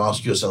office and you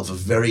ask yourself a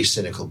very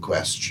cynical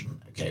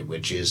question,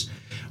 which is,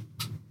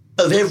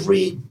 of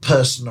every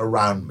person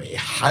around me,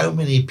 how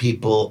many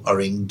people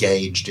are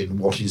engaged in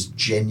what is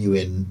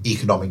genuine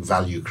economic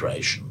value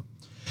creation?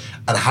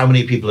 And how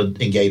many people are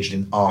engaged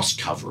in arse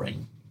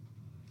covering?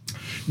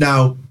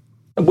 Now,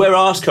 where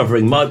arse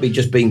covering might be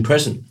just being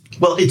present.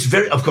 Well,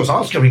 of course,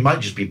 arse covering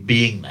might just be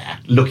being there,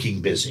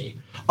 looking busy.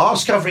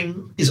 Arse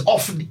covering is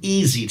often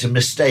easy to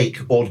mistake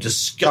or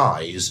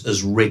disguise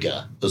as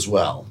rigour as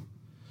well.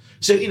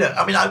 So,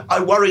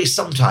 I worry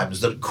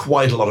sometimes that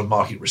quite a lot of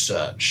market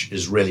research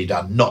is really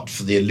done not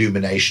for the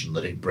illumination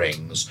that it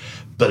brings,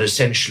 but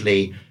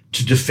essentially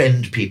to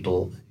defend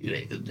people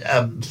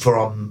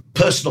from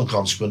personal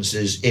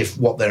consequences if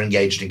what they're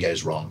engaged in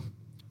goes wrong.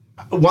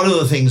 One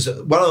of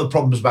the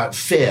problems about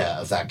fear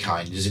of that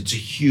kind is it's a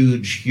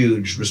huge,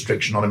 huge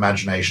restriction on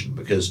imagination,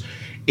 because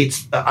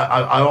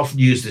I often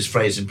use this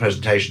phrase in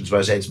presentations where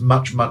I say it's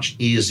much, much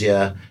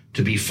easier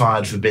to be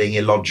fired for being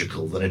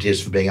illogical than it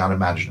is for being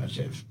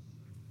unimaginative.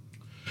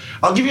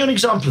 I'll give you an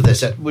example of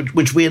this,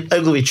 which we at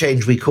Ogilvy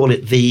Change, we call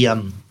it the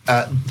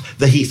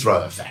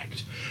Heathrow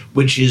effect,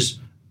 which is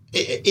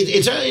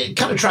it's a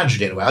kind of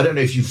tragedy in a way. I don't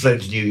know if you've flown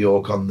to New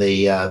York on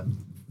the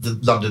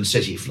London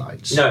City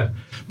flights. No.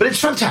 But it's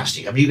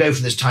fantastic. You go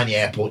from this tiny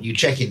airport, you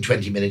check in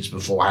 20 minutes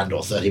beforehand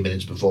or 30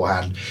 minutes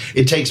beforehand.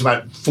 It takes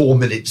about 4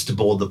 minutes to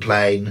board the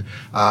plane.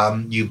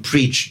 You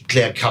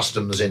clear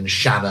customs in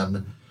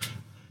Shannon.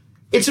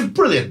 It's a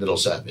brilliant little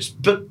service,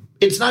 but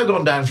it's now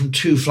gone down from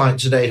 2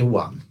 flights a day to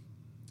 1.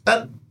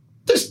 And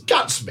this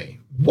guts me.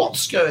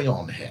 What's going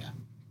on here?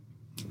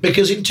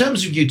 Because in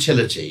terms of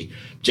utility,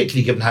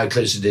 particularly given how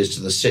close it is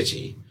to the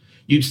city,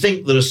 you'd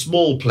think that a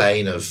small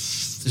plane of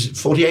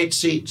 48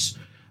 seats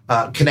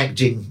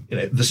connecting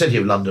the city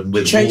of London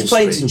with change Wall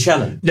planes Street. in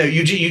Shannon. No,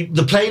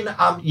 the plane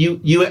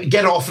you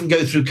get off and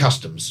go through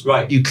customs.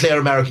 Right. You clear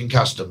American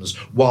customs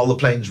while the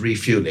plane's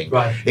refueling.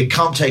 Right. It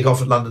can't take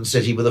off at London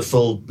City with a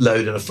full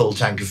load and a full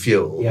tank of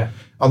fuel. Yeah.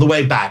 On the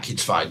way back,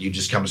 it's fine. You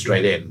just come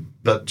straight in.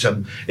 But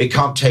it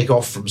can't take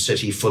off from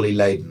City fully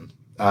laden.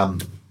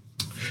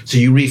 So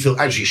you refill.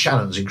 Actually,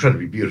 Shannon's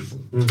incredibly beautiful.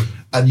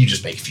 And you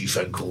just make a few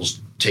phone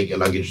calls, take your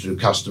luggage to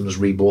customs,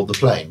 reboard the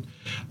plane.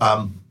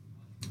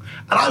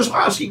 And I was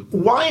asking,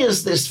 why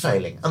is this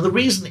failing? And the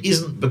reason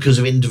isn't because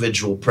of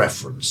individual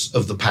preference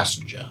of the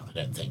passenger, I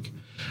don't think.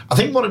 I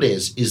think what it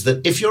is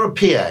that if you're a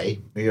PA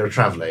or you're a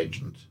travel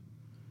agent,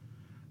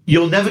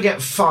 you'll never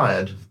get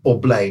fired or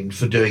blamed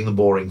for doing the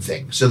boring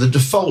thing. So the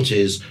default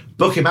is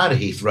book him out of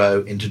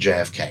Heathrow into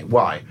JFK.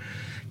 Why?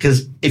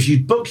 Because if you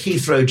book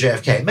Heathrow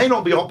JFK, it may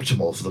not be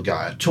optimal for the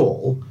guy at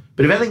all,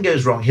 but if anything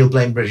goes wrong, he'll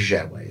blame British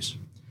Airways.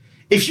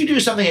 If you do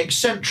something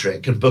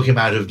eccentric and book him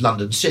out of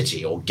London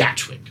City or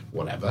Gatwick,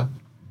 whatever,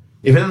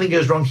 if anything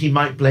goes wrong, he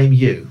might blame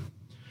you.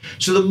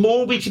 So the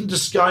more we can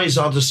disguise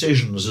our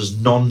decisions as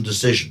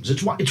non-decisions,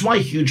 it's why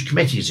huge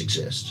committees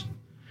exist.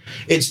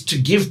 It's to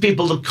give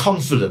people the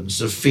confidence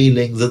of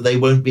feeling that they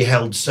won't be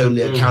held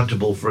solely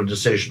accountable for a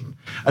decision.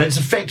 And it's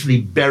effectively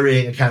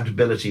burying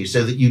accountability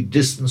so that you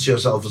distance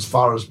yourself as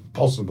far as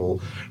possible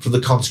from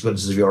the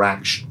consequences of your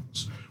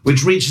actions,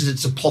 which reaches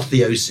its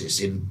apotheosis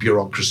in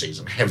bureaucracies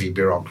and heavy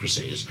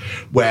bureaucracies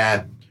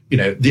where,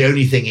 the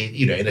only thing,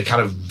 in a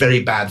kind of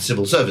very bad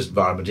civil service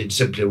environment, it's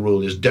simply a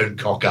rule is don't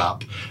cock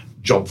up,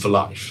 job for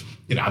life.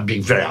 I'm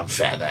being very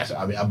unfair there.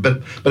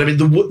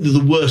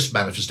 The worst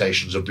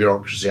manifestations of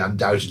bureaucracy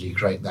undoubtedly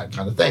create that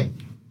kind of thing.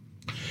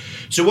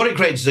 So what it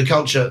creates is a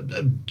culture,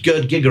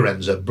 Gerd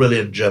Gigerenzer, a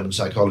brilliant German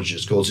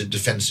psychologist, calls it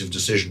defensive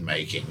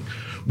decision-making,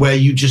 where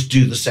you just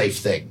do the safe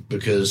thing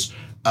because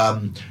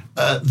the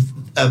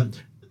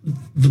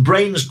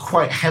brain is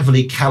quite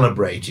heavily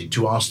calibrated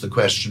to ask the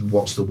question,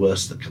 what's the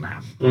worst that can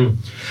happen? And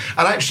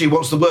actually,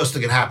 what's the worst that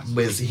can happen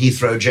with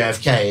Heathrow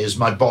JFK is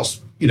my boss,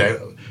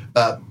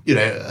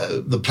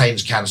 the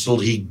plane's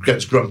cancelled, he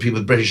gets grumpy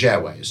with British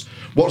Airways.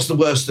 What's the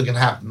worst that can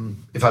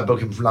happen if I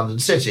book him from London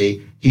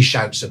City? He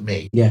shouts at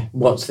me. Yeah,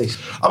 what's this?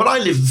 I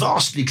live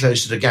vastly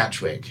closer to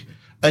Gatwick,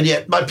 and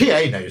yet my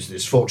PA knows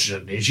this,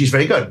 fortunately, and she's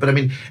very good. But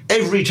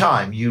every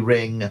time you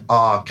ring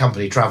our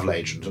company travel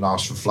agent and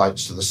ask for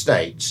flights to the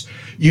States,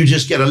 you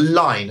just get a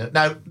line.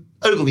 Now,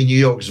 Ogilvy, New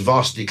York is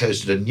vastly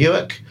closer to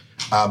Newark.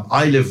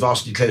 I live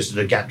vastly closer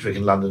to Gatwick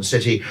and London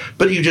City,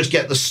 but you just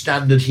get the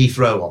standard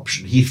Heathrow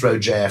option, Heathrow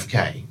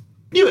JFK.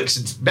 Newark's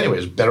in many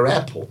ways a better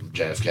airport than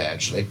JFK,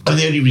 actually. And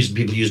the only reason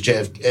people use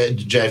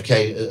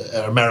JFK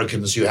are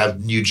Americans who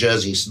have New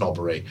Jersey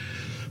snobbery.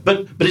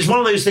 But it's one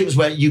of those things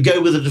where you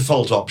go with a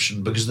default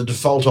option because the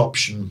default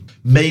option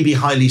may be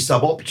highly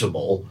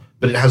suboptimal,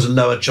 but it has a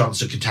lower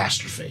chance of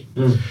catastrophe.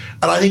 And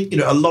I think,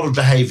 a lot of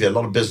behaviour, a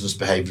lot of business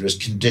behaviour is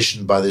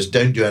conditioned by this,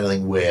 don't do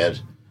anything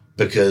weird,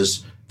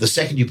 because the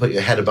second you put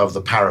your head above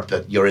the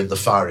parapet, you're in the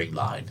firing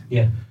line.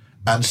 Yeah.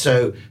 And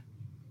so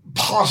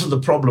part of the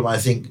problem, I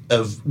think,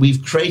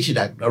 we've created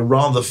a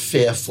rather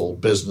fearful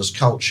business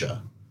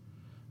culture.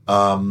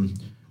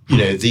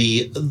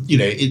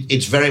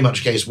 It's very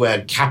much a case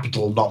where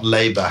capital, not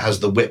labour, has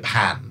the whip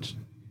hand.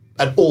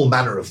 And all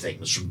manner of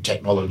things, from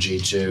technology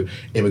to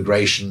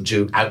immigration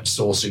to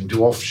outsourcing to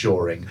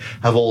offshoring,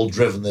 have all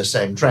driven the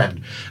same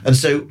trend. And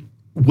so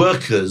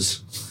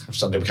workers, I've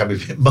suddenly become a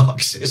bit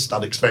Marxist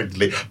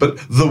unexpectedly, but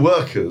the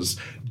workers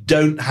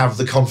don't have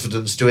the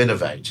confidence to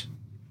innovate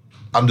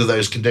under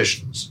those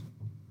conditions.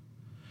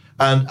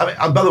 And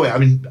by the way,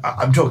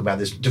 I'm talking about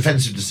this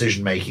defensive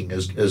decision making,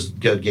 as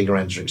Gerd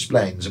Gigerenzer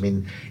explains.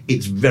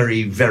 It's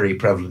very, very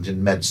prevalent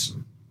in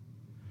medicine.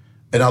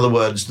 In other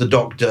words, the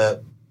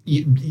doctor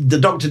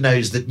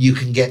knows that you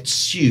can get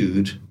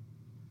sued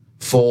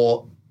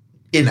for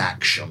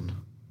inaction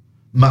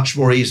much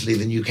more easily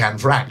than you can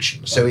for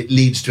action. So it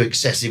leads to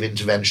excessive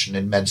intervention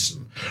in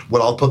medicine.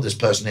 Well, I'll put this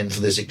person in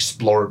for this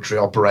exploratory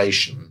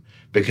operation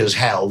because,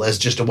 hell, there's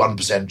just a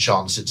 1%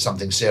 chance it's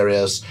something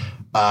serious.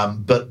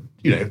 But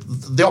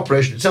the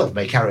operation itself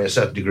may carry a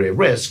certain degree of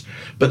risk,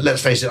 but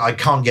let's face it, I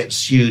can't get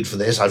sued for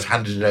this. I've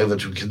handed it over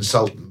to a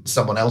consultant,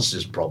 someone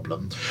else's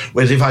problem.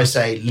 Whereas if I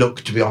say,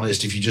 look, to be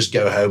honest, if you just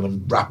go home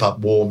and wrap up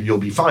warm, you'll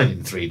be fine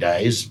in 3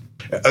 days.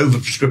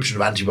 Overprescription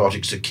of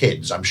antibiotics to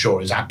kids, I'm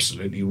sure, is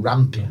absolutely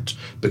rampant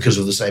because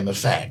of the same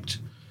effect.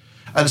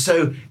 And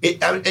so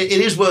it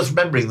is worth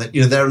remembering that,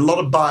 there are a lot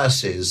of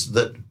biases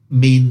that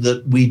mean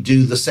that we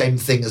do the same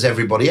thing as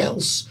everybody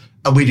else.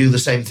 And we do the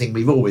same thing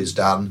we've always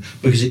done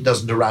because it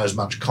doesn't arouse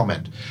much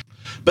comment.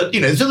 But,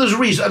 so there's a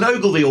reason. And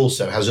Ogilvy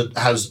also has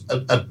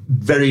a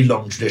very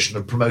long tradition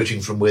of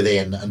promoting from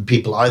within and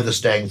people either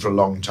staying for a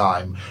long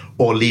time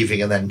or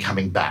leaving and then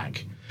coming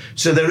back.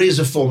 So there is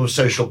a form of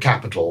social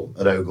capital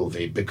at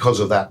Ogilvy because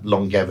of that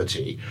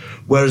longevity.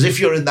 Whereas if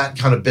you're in that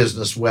kind of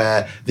business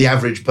where the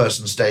average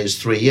person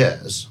stays 3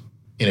 years,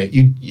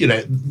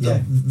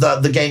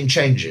 the game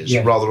changes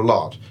rather a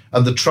lot.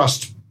 And the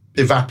trust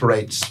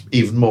evaporates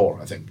even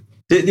more, I think.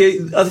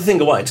 The other thing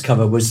I wanted to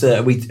cover was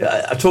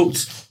I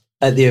talked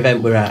at the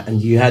event we're at,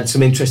 and you had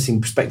some interesting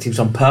perspectives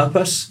on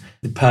purpose,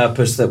 the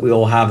purpose that we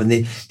all have, and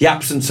the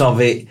absence of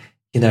it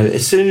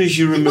As soon as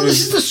you remove... Well,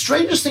 this is the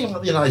strangest thing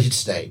about the United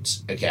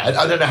States. Okay,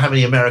 I don't know how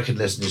many American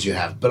listeners you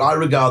have, but I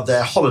regard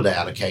their holiday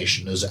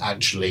allocation as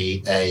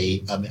actually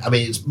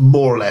it's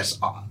more or less...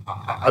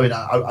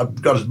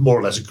 I've got it more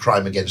or less a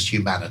crime against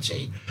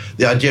humanity.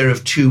 The idea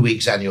of 2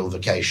 weeks annual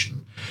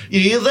vacation.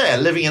 You're there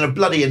living in a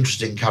bloody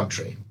interesting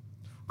country.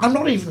 I'm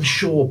not even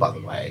sure, by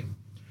the way,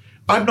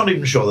 I'm not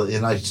even sure that the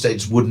United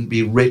States wouldn't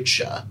be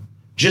richer,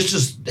 just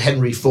as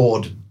Henry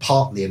Ford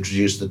partly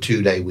introduced the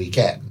 2-day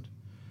weekend.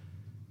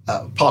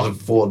 Part of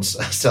Ford's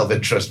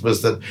self-interest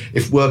was that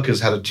if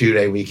workers had a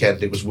 2-day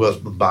weekend, it was worse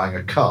than buying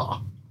a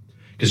car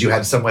because you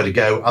had somewhere to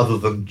go other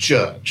than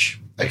church.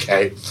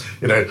 Okay,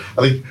 I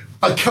think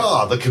a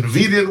car, the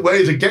convenient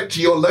way to get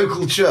to your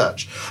local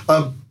church.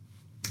 But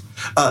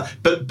I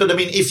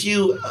mean, if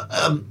you,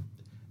 I'm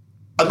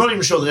not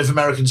even sure that if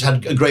Americans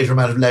had a greater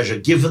amount of leisure,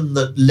 given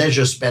that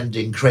leisure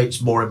spending creates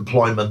more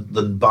employment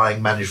than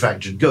buying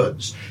manufactured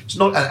goods. It's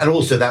not, and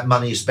also that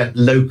money is spent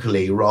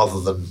locally rather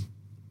than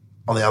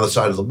on the other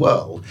side of the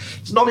world.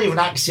 It's not even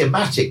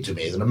axiomatic to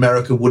me that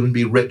America wouldn't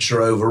be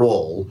richer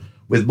overall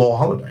with more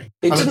holiday.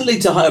 It doesn't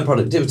lead to higher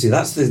productivity.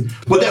 That's the...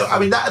 Well, no, I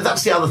mean,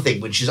 that's the other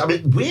thing, which is,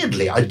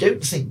 weirdly, I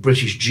don't think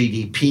British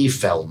GDP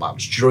fell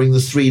much during the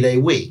 3-day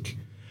week.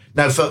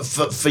 Now,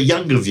 for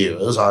younger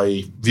viewers,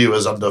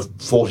 viewers under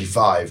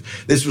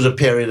 45, this was a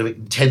period of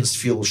intense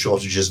fuel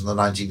shortages in the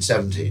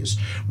 1970s,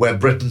 where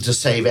Britain, to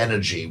save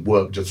energy,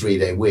 worked a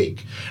 3-day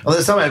week. And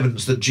there's some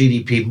evidence that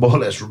GDP more or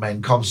less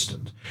remained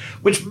constant,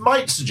 which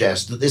might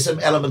suggest that this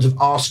element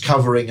of arse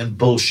covering and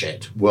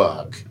bullshit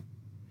work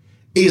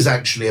is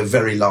actually a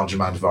very large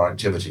amount of our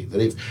activity.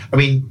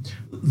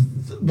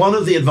 One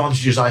of the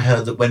advantages I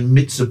heard that when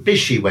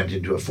Mitsubishi went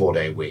into a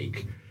 4-day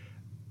week,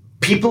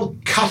 people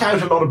cut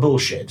out a lot of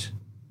bullshit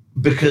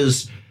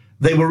because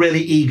they were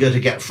really eager to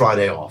get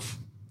Friday off.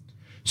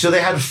 So they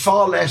had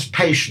far less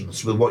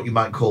patience with what you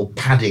might call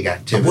padding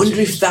activities. I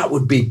wonder if that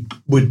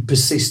would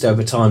persist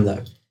over time,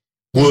 though.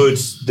 Would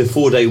the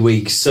 4-day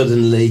week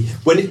suddenly,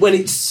 when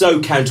it's so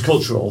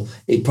countercultural,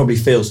 it probably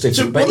feels different.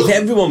 So but if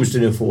everyone was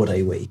doing a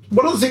 4-day week...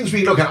 One of the things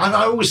we look at,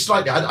 I always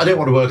slightly, I don't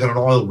want to work on an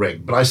oil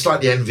rig, but I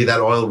slightly envy that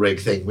oil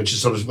rig thing, which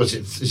is sort of,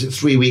 is it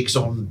 3 weeks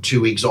on,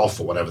 2 weeks off,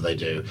 or whatever they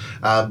do.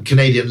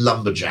 Canadian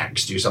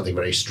lumberjacks do something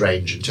very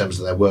strange in terms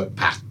of their work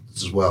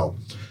patterns as well.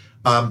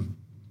 But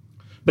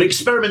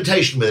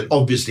experimentation with it,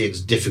 obviously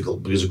it's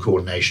difficult because of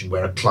coordination.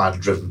 We're a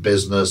client-driven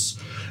business,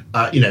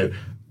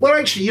 Well,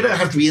 actually, you don't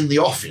have to be in the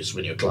office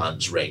when your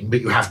clients ring,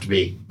 but you have to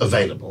be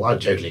available. I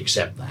totally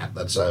accept that.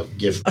 That's a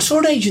gift. I saw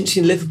an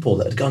agency in Liverpool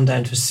that had gone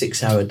down to a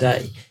 6-hour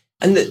day.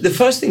 And the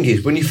first thing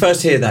is, when you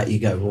first hear that, you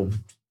go, well,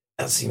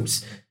 that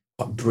seems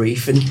quite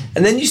brief. And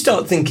then you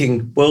start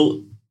thinking,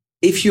 well,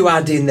 if you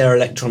add in their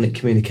electronic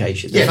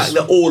communication, the fact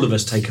that all of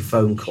us take a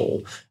phone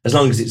call, as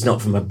long as it's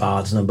not from a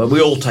barred number, we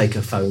all take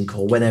a phone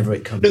call whenever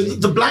it comes in.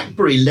 The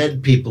BlackBerry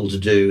led people to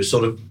do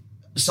sort of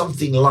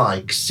something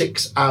like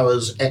 6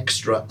 hours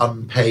extra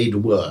unpaid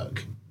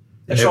work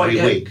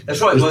every week. That's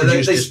right. Well, by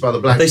the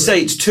BlackBerry. They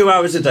say it's 2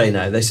 hours a day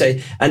now. They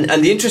say, and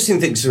the interesting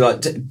thing is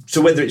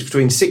so whether it's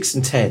between 6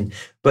 and 10,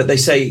 but they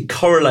say it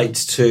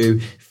correlates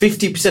to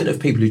 50% of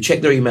people who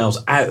check their emails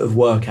out of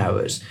work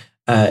hours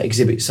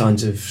exhibit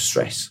signs of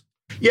stress.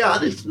 Yeah,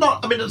 and it's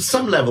not, at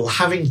some level,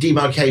 having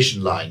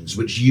demarcation lines,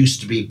 which used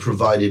to be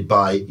provided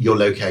by your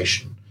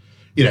location,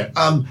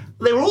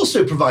 they were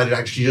also provided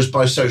actually just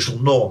by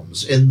social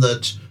norms in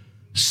that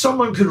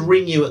someone could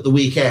ring you at the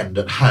weekend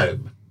at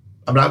home.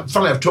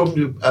 Funnily, I've talked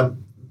to,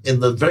 in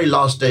the very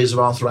last days of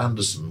Arthur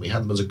Anderson, we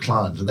had them as a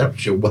client, and they're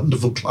actually a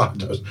wonderful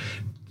client. I was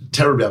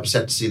terribly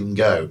upset to see them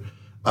go.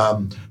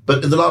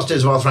 But in the last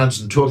days of Arthur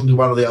Anderson, talking to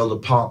one of the older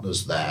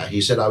partners there,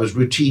 he said, I was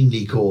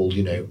routinely called,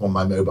 on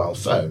my mobile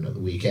phone at the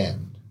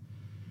weekend.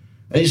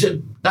 And he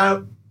said,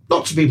 now,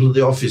 lots of people at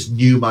the office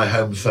knew my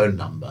home phone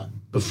number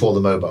before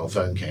the mobile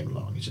phone came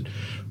along. He said,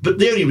 but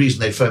the only reason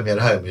they'd phone me at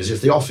home is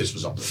if the office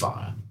was on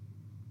fire.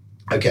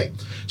 Okay,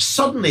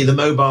 suddenly the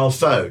mobile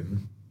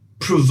phone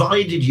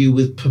provided you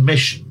with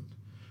permission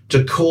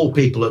to call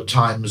people at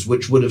times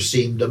which would have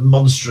seemed a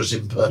monstrous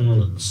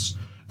impertinence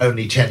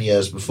only 10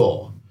 years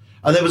before.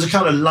 And there was a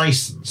kind of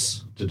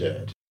license to do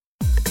it.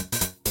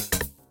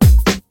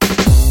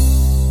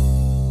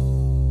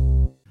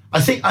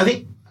 I think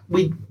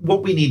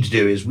what we need to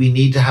do is we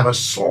need to have a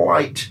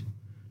slight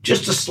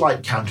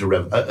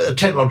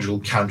technological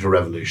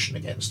counter-revolution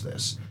against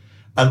this.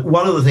 And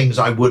one of the things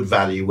I would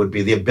value would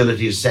be the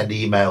ability to send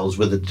emails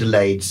with a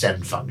delayed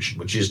send function,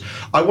 which is,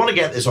 I want to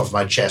get this off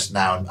my chest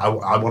now, and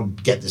I want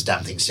to get this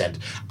damn thing sent.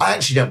 I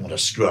actually don't want to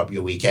screw up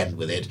your weekend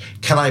with it.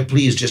 Can I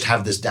please just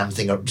have this damn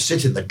thing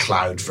sit in the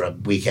cloud for a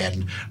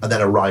weekend and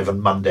then arrive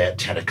on Monday at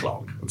 10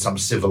 o'clock at some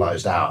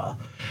civilized hour?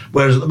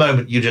 Whereas at the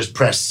moment, you just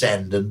press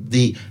send, and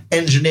the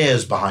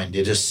engineers behind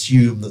it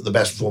assume that the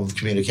best form of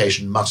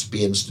communication must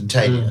be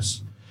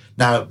instantaneous.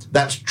 Now,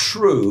 that's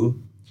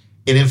true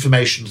in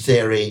information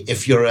theory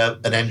if you're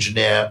an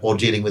engineer or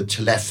dealing with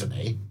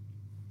telephony.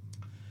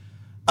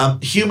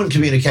 Human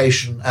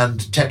communication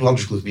and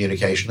technological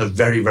communication are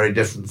very, very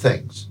different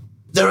things.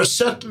 there are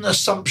certain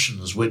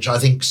assumptions which I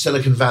think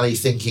Silicon Valley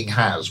thinking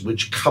has,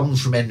 which come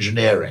from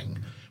engineering,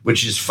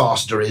 which is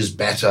faster is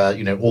better,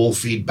 all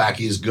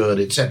feedback is good,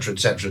 etc.,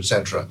 etc.,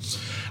 etc.,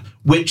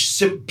 which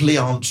simply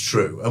aren't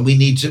true. And we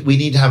need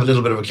to have a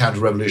little bit of a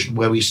counter-revolution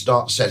where we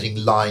start setting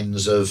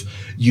lines of,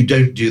 you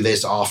don't do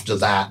this after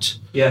that.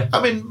 Yeah.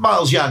 I mean,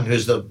 Miles Young,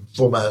 who's the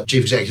former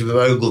chief executive of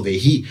Ogilvy,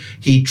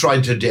 he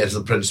tried to adhere to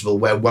the principle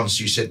where once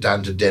you sit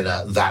down to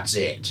dinner, that's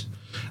it.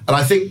 And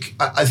I think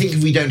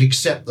if we don't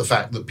accept the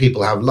fact that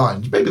people have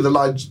lines,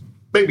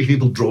 maybe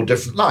people draw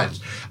different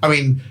lines. I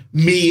mean,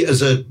 me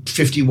as a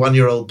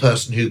 51-year-old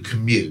person who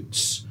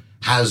commutes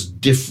has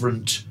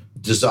different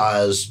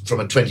desires from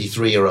a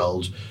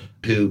 23-year-old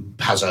who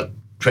has a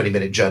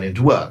 20-minute journey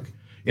into work.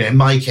 In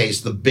my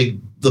case, the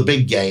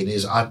big gain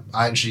is I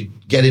actually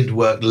get into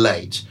work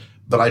late,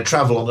 but I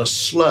travel on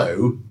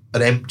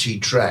an empty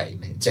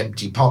train. It's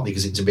empty partly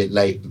because it's a bit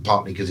late and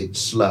partly because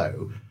it's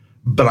slow,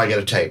 but I get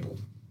a table.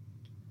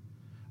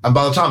 And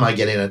by the time I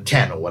get in at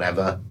 10 or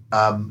whatever,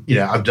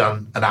 I've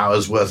done an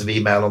hour's worth of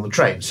email on the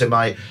train. So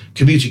my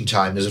commuting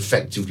time is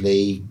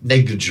effectively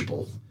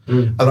negligible.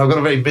 And I've got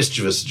a very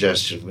mischievous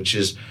suggestion, which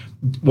is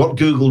what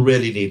Google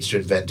really needs to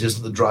invent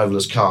isn't the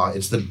driverless car,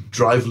 it's the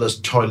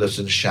driverless toilet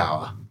and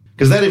shower.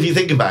 Because then if you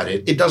think about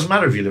it, it doesn't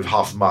matter if you live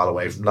half a mile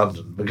away from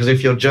London, because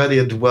if your journey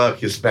into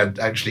work is spent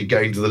actually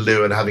going to the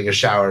loo and having a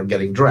shower and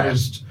getting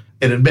dressed,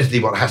 in admittedly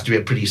what has to be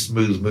a pretty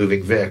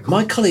smooth-moving vehicle.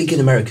 My colleague in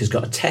America's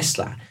got a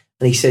Tesla,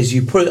 and he says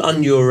you put it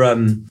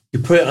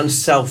on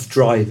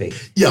self-driving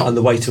on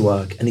the way to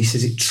work, and he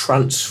says it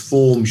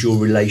transforms your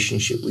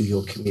relationship with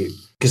your commute.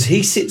 Because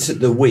he sits at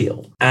the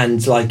wheel and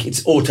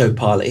it's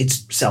autopilot,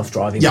 it's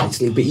self-driving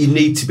basically, but you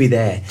need to be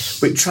there.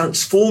 But it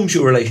transforms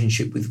your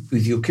relationship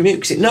with your commute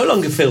because it no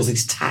longer feels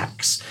it's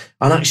tax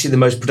and actually the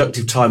most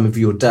productive time of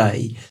your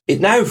day.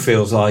 It now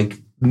feels like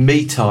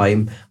me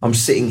time. I'm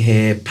sitting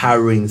here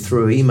powering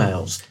through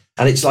emails.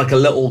 And it's like a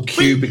little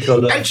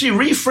cubicle. Actually,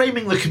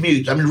 reframing the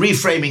commute,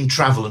 reframing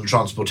travel and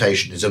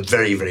transportation is a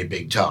very, very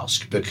big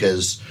task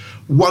because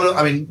one of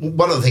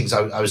the things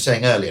I was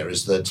saying earlier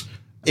is that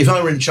if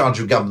I were in charge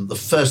of government, the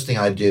first thing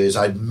I'd do is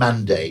I'd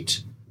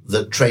mandate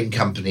that train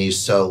companies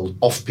sold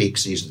off-peak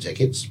season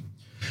tickets.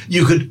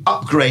 You could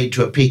upgrade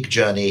to a peak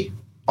journey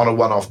on a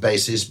one-off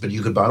basis, but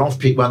you could buy an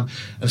off-peak one.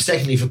 And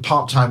secondly, for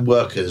part-time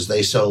workers,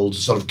 they sold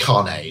sort of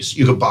carnets.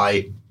 You could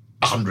buy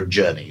 100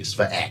 journeys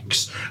for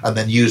X and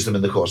then use them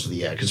in the course of the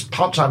year. Because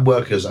part-time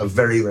workers are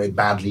very, very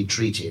badly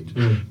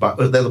treated.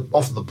 But they're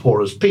often the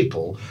poorest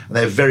people, and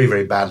they're very,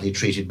 very badly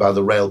treated by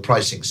the rail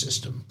pricing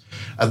system.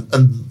 And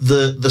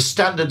the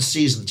standard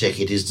season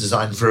ticket is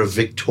designed for a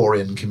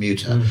Victorian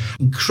commuter.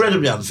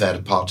 Incredibly unfair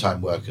to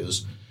part-time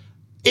workers.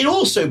 It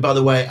also, by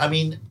the way,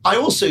 I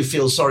also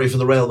feel sorry for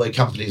the railway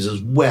companies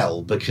as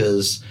well,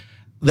 because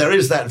there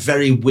is that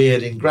very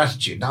weird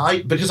ingratitude. Now,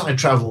 because I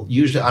travel,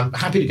 usually I'm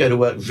happy to go to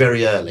work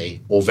very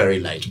early or very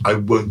late. I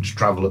won't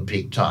travel at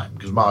peak time,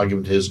 because my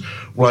argument is,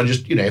 well, I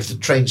just, if the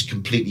train's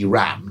completely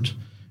rammed,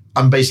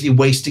 I'm basically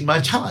wasting my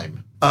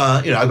time.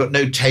 I've got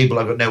no table,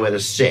 I've got nowhere to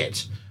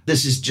sit.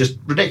 This is just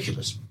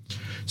ridiculous.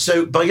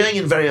 So by going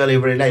in very early or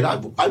very late,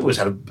 I've always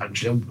had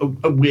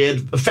a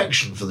weird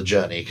affection for the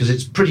journey because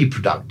it's pretty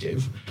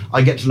productive.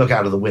 I get to look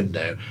out of the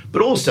window.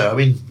 But also,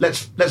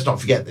 let's not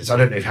forget this. I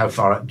don't know how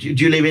far... Do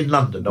you live in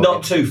London?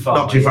 Not too far.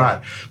 Not too far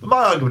out. But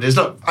my argument is,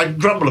 look, I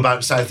grumble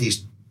about South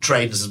East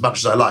trains as much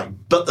as I like,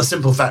 but the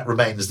simple fact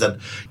remains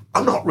that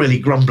I'm not really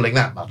grumbling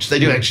that much. They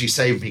do actually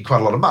save me quite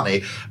a lot of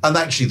money. And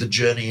actually the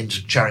journey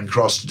into Charing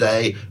Cross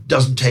today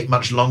doesn't take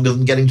much longer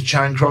than getting to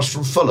Charing Cross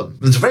from Fulham.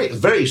 It's a very,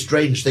 very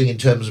strange thing in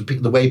terms of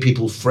the way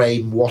people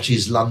frame what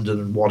is London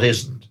and what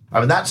isn't.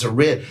 That's a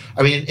real...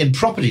 in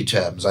property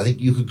terms, I think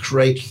you could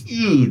create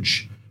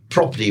huge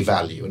property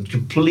value and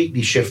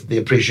completely shift the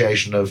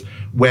appreciation of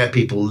where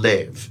people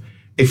live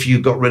if you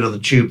got rid of the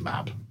tube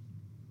map.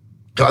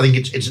 I think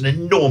it's an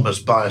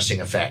enormous biasing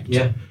effect.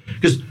 Yeah.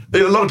 Because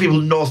a lot of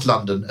people in North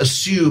London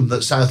assume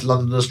that South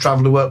Londoners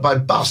travel to work by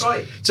bus.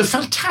 Right. It's a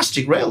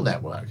fantastic rail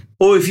network.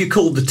 Or if you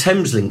called the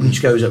Thames Link,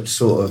 which goes up to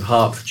sort of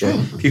Hertfordshire,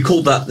 if you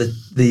called that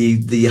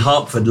the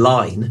Hertford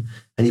line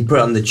and you put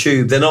it on the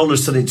tube, then all of a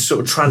sudden it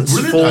sort of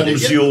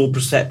transforms your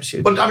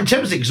perception. Well,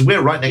 Thames Link, because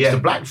we're right next to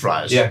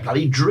Blackfriars. Yeah. It's a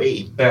bloody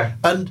dream. Yeah.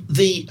 And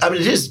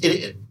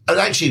and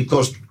actually, of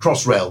course,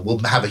 Crossrail will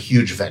have a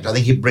huge effect. I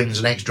think it brings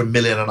an extra 1.5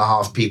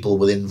 million people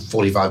within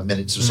 45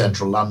 minutes of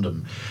central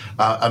London.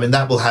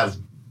 That will have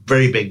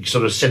very big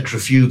sort of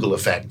centrifugal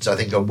effects, I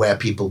think, on where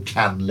people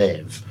can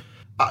live.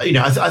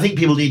 I think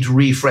people need to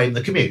reframe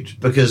the commute,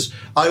 because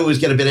I always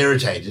get a bit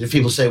irritated if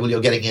people say, well,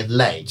 you're getting in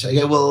late. I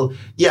go, well,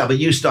 yeah, but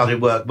you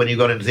started work when you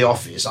got into the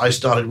office. I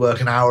started work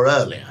an hour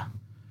earlier.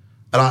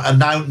 And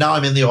now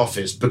I'm in the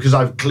office because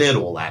I've cleared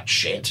all that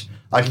shit.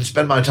 I can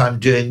spend my time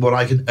doing what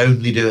I can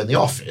only do in the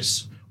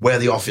office, where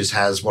the office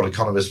has what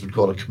economists would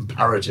call a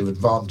comparative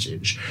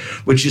advantage,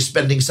 which is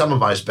spending some of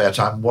my spare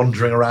time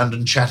wandering around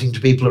and chatting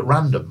to people at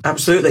random.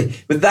 Absolutely.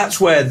 But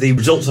that's where the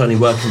results-only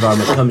work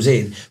environment comes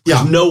in,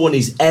 because no one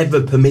is ever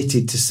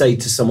permitted to say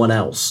to someone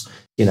else,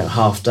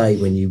 half day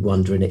when you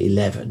wander in at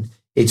 11,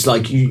 It's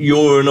like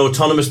you're an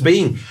autonomous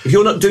being. If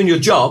you're not doing your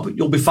job,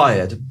 you'll be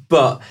fired.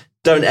 But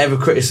don't ever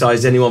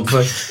criticise anyone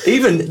for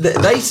even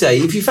they say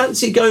if you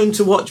fancy going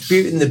to watch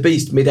Beauty and the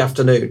Beast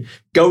mid-afternoon,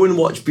 go and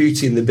watch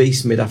Beauty and the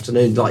Beast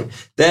mid-afternoon. Like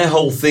their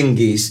whole thing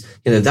is,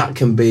 that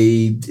can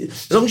be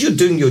as long as you're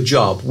doing your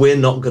job, we're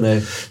not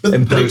going to. But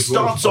it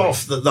starts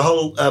off that the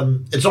whole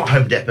it's not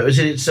Home Depot, is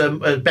it? It's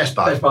Best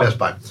Buy. Best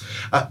Buy.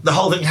 The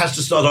whole thing has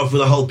to start off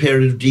with a whole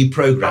period of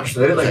deprogramming.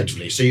 Absolutely.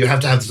 Effectively. So you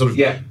have to have the sort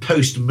of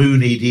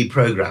post-Mooney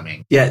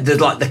deprogramming. Yeah,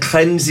 there's like the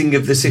cleansing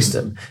of the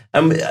system.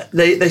 And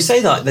they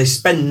say that they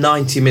spend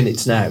 90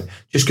 minutes now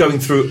just going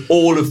through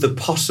all of the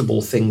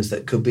possible things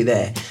that could be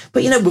there.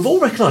 But, we've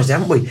all recognised,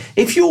 haven't we?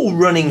 If you're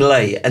running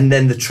late and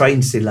then the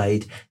train's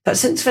delayed, that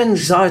sense of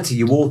anxiety,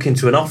 you walk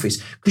into an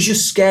office because you're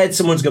scared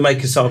someone's going to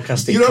make a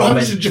sarcastic comment. What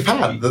happens in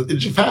Japan? In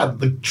Japan,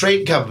 the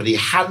train company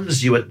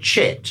hands you a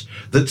chit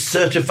that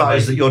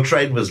certifies that your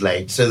train was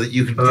late so that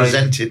you can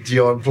present it to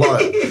your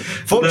employer.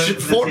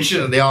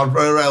 Fortunately, our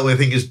railway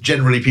thing is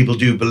generally people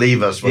do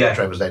believe us when the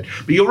train was late.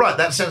 But you're right,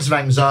 that sense of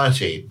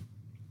anxiety.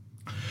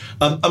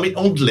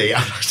 Oddly,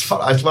 it's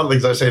one of the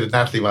things I say to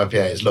Natalie, my PA,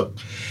 is, look,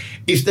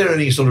 if there are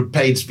any sort of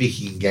paid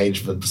speaking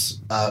engagements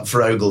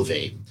for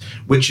Ogilvy,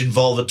 which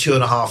involve a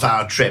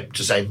 2.5-hour trip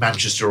to, say,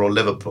 Manchester or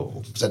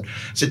Liverpool, I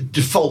said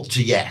default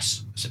to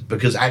yes. I said,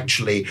 because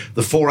actually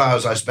the 4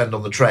 hours I spend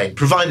on the train,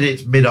 provided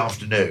it's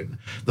mid-afternoon,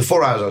 the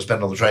 4 hours I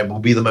spend on the train will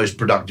be the most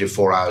productive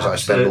 4 hours I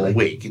spend all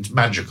week. It's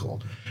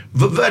magical.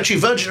 Virgin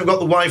have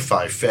got the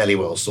Wi-Fi fairly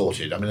well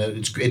sorted.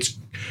 It's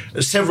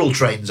several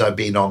trains I've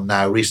been on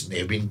now recently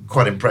have been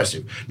quite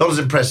impressive. Not as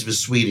impressive as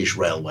Swedish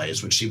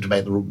railways, which seem to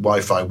make the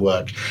Wi-Fi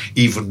work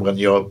even when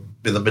you're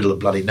in the middle of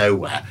bloody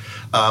nowhere.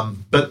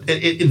 But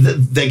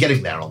they're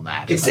getting there on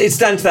that. It's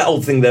down to that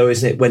old thing, though,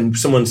 isn't it? When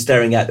someone's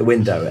staring out the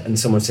window and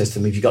someone says to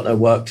them, "Have you got no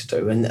work to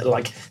do?" And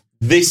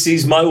this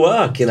is my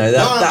work,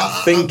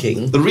 that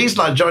thinking. The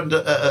reason I joined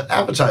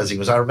advertising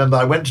was I remember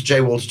I went to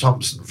J. Walter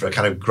Thompson for a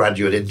kind of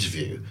graduate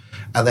interview,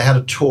 and they had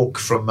a talk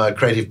from a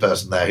creative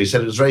person there who said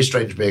it was very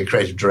strange being a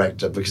creative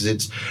director because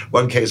it's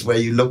one case where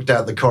you look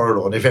down the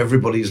corridor and if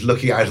everybody's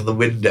looking out of the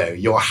window,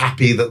 you're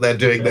happy that they're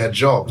doing their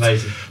jobs.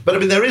 Amazing.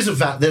 But there's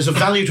a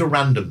value to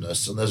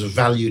randomness and there's a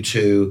value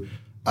to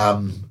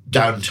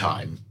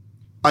downtime.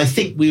 I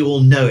think we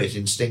all know it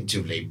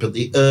instinctively, but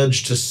the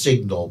urge to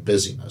signal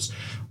busyness.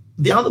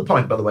 The other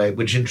point, by the way,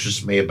 which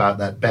interests me about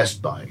that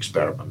Best Buy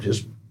experiment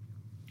is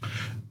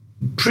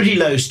pretty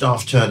low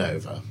staff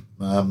turnover.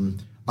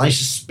 I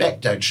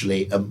suspect,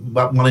 actually,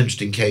 one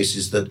interesting case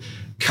is that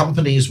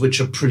companies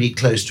which are pretty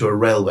close to a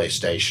railway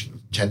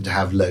station tend to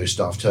have low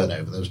staff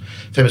turnover. There's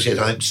a famous case,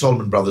 I think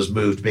Solomon Brothers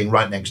moved, being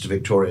right next to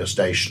Victoria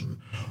Station.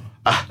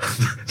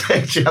 They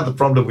actually had the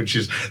problem, which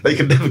is they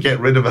could never get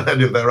rid of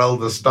any of their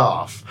older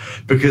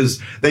staff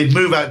because they'd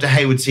move out to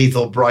Haywards Heath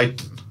or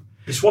Brighton.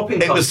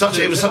 It was such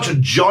a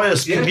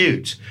joyous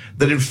commute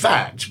that, in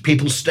fact,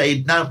 people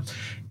stayed. Now,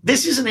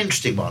 this is an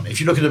interesting one. If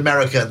you look at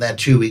America and their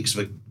 2 weeks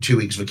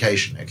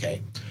vacation,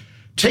 okay,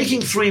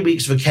 taking 3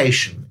 weeks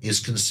vacation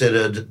is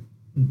considered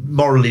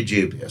morally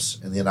dubious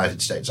in the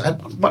United States. I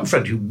had one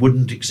friend who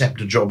wouldn't accept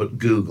a job at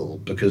Google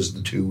because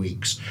the 2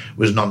 weeks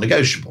was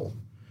non-negotiable.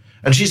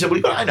 And she said,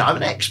 well, I know, I'm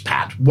an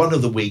expat. One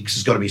of the weeks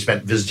has got to be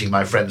spent visiting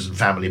my friends and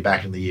family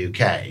back in the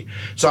UK.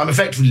 So I'm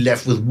effectively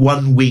left with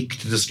 1 week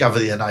to discover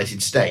the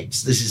United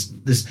States.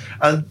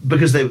 And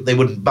because they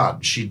wouldn't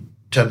budge, she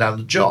turned down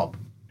the job.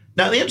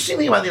 Now, the interesting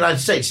thing about the United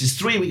States is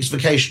 3 weeks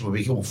vacation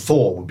or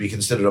 4 would be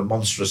considered a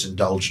monstrous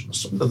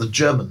indulgence. The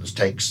Germans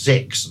take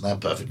 6 and they're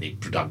perfectly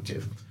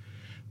productive.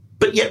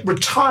 But yet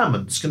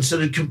retirement's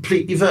considered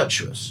completely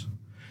virtuous.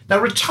 Now,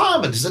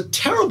 retirement is a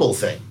terrible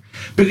thing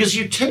because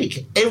you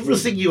take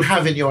everything you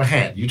have in your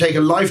head, you take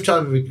a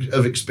lifetime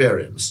of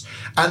experience,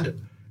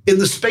 and in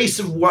the space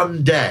of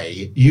 1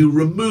 day, you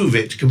remove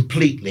it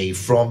completely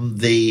from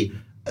the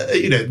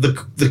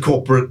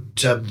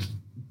corporate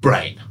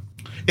brain.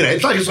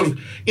 It's like a sort of,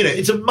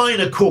 it's a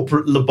minor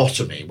corporate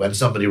lobotomy when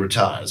somebody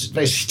retires. It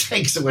basically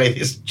takes away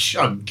this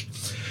chunk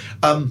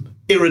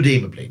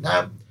irredeemably.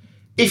 Now,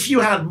 if you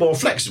had more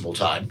flexible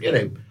time,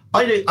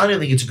 I don't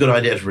think it's a good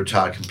idea to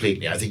retire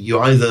completely. I think you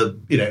either,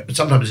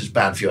 sometimes it's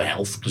bad for your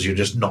health because you're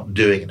just not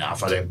doing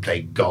enough. I don't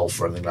play golf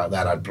or anything like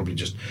that. I'd probably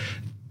just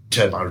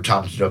turn my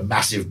retirement into a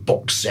massive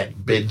box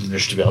set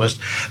binge, to be honest.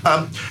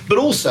 But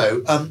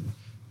also,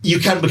 you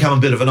can become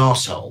a bit of an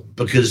arsehole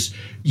because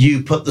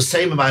you put the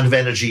same amount of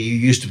energy you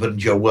used to put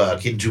into your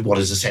work into what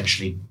is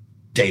essentially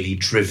daily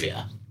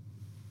trivia.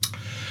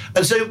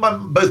 And so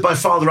both my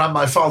father and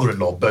my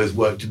father-in-law both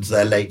worked into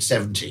their late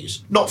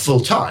 70s. Not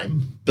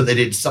full-time, but they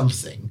did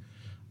something.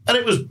 And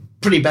it was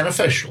pretty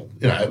beneficial.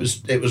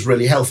 It was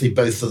really healthy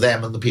both for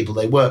them and the people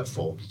they worked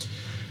for.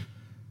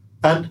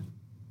 And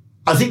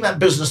I think that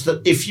business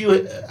that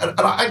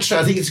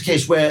I think it's a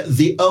case where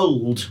the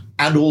old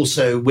and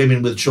also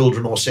women with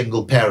children or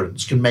single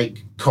parents can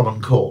make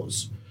common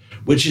cause,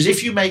 which is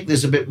if you make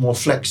this a bit more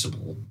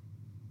flexible,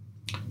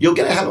 you'll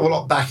get a hell of a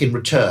lot back in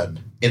return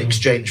in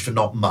exchange for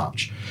not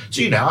much.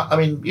 So, at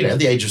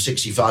the age of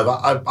 65,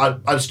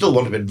 I still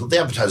want to be in the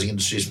advertising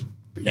industry.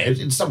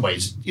 in some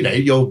ways,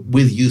 you're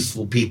with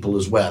youthful people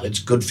as well. It's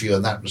good for you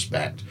in that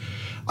respect.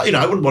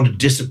 I wouldn't want to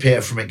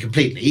disappear from it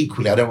completely.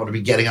 Equally, I don't want to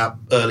be getting up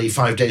early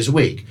 5 days a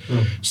week.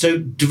 So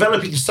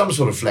developing some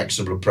sort of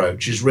flexible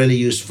approach is really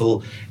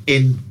useful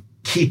in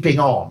keeping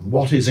on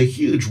what is a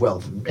huge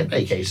wealth, in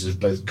many cases, of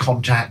both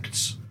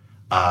contacts,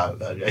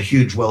 a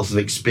huge wealth of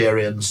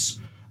experience.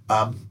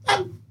 And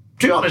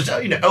to be honest,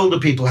 older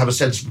people have a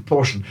sense of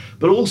proportion,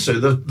 but also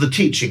the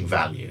teaching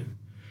value.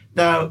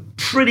 Now,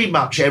 pretty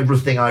much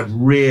everything I've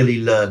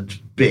really learned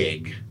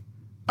big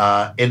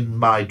in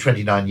my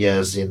 29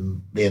 years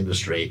in the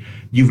industry,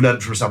 you've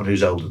learned from someone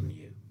who's older than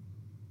you.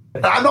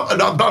 I'm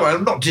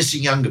not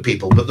dissing younger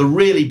people, but the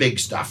really big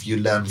stuff you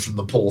learn from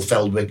the Paul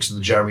Feldwicks and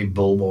the Jeremy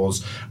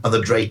Bullmores and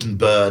the Drayton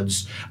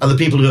Birds and the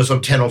people who are sort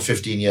of 10 or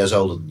 15 years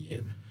older than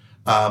you.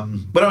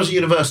 When I was at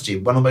university,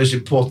 one of the most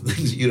important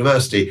things at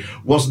university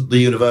wasn't the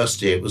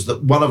university. It was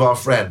that one of our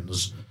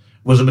friends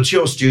was a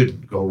mature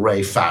student called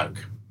Ray Falk,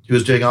 who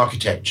was doing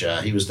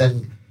architecture. He was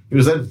then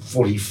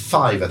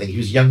 45, I think. He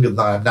was younger than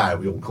I am now.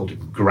 We all called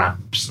him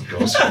Gramps, of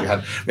course. we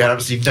had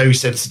absolutely no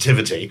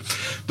sensitivity.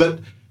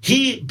 But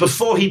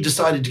before he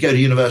decided to go to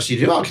university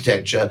to do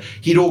architecture,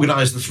 he'd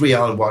organised the 3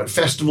 Isle of Wight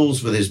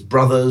festivals with his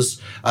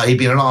brothers. He'd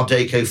been an Art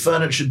Deco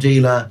furniture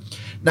dealer.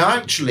 Now,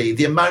 actually,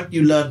 the amount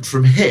you learnt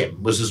from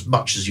him was as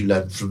much as you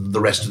learnt from the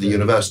rest of the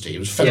university. He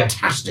was a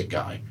fantastic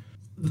guy.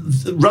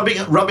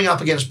 Rubbing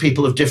up against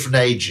people of different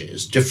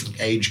ages, different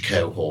age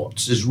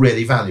cohorts, is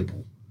really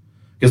valuable.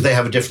 Because they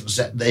have a different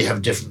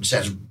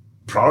set of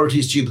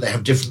priorities to you, but they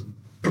have different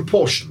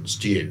proportions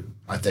to you,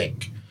 I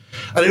think.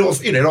 And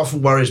it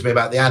often worries me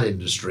about the ad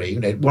industry.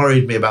 It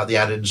worried me about the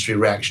ad industry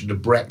reaction to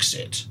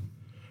Brexit,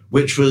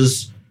 which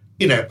was,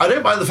 I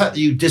don't mind the fact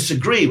that you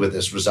disagree with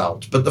this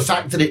result, but the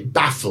fact that it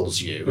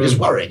baffles you is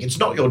worrying. It's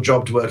not your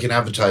job to work in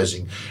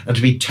advertising and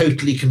to be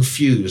totally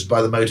confused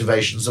by the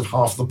motivations of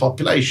half the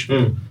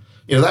population.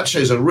 That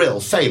shows a real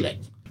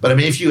failing. But I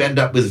mean, if you end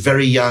up with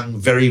very young,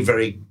 very,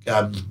 very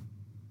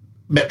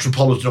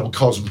metropolitan or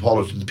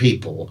cosmopolitan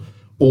people,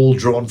 all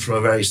drawn from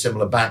a very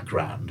similar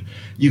background,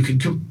 you can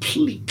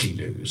completely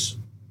lose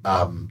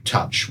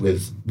touch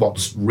with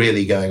what's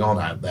really going on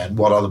out there and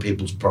what other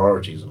people's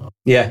priorities are.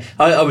 Yeah,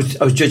 I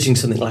was judging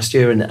something last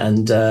year,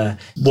 and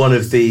one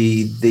of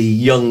the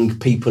young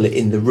people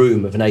in the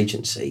room of an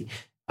agency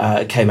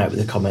came out with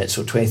a comment.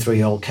 So,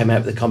 23-year-old came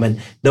out with a comment,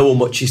 no one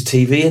watches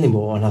TV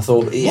anymore. And I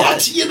thought,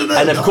 what?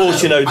 And of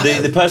course,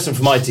 the person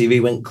from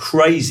ITV went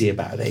crazy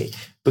about it.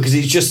 Because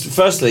it's just,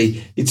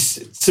 firstly, it's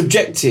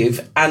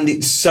subjective and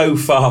it's so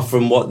far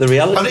from what the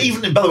reality is. And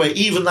even, by the way,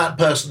 even that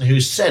person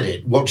who said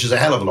it watches a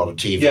hell of a lot of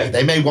TV. Yeah.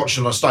 They may watch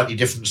it on a slightly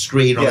different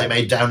screen or they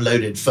may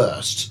download it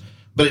first,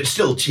 but it's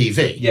still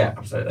TV. Yeah,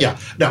 absolutely. Yeah.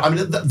 No, I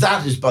mean,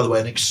 that is, by the way,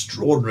 an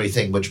extraordinary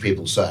thing which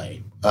people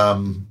say.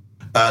 Those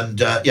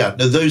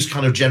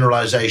kind of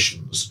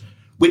generalisations,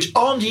 which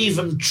aren't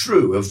even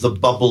true of the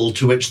bubble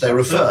to which they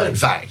refer, in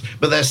fact,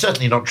 but they're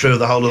certainly not true of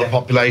the whole of the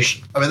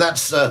population. I mean,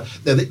 that's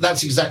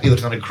exactly the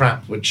kind of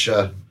crap which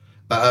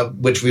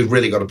we've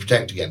really got to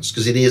protect against,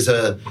 because it is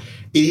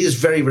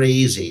very, very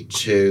easy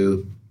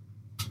to,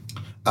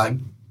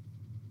 and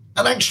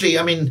actually,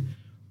 I mean,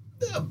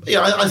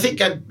 I think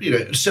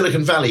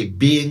Silicon Valley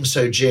being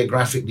so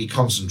geographically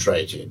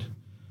concentrated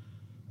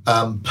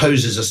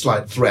poses a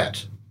slight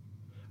threat.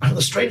 And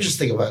the strangest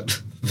thing about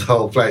the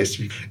whole place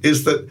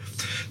is that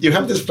you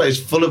have this place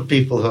full of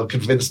people who are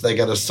convinced they're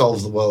going to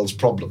solve the world's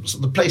problems,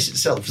 and the place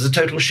itself is a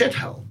total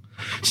shithole.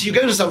 So you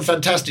go to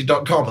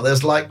somfantastic.com and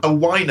there's like a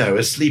wino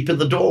asleep in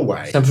the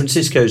doorway. San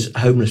Francisco's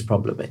homeless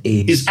problem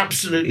is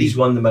absolutely... is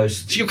one of the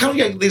most... So you can't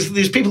get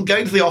these people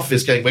going to the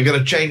office going, we're going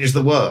to change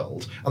the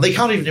world, and they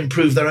can't even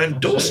improve their own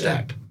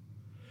doorstep.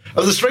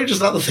 And the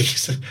strangest other thing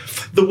is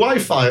the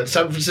Wi-Fi at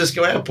San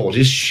Francisco Airport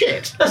is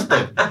shit, isn't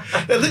it?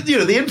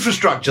 The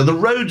infrastructure, the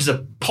roads are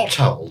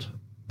potholed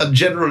and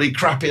generally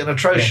crappy and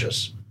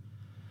atrocious.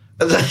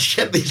 Yeah. And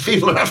yet these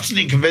people are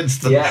absolutely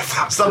convinced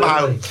that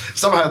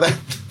somehow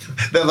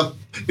they're the...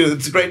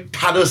 it's a great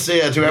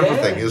panacea to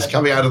everything is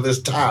coming out of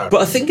this town.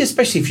 But I think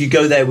especially if you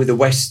go there with a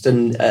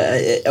Western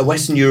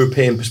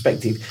European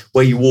perspective,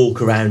 where you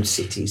walk around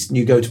cities and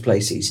you go to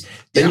places,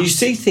 then you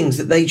see things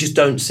that they just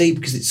don't see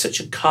because it's such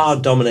a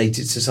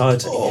car-dominated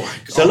society. Oh my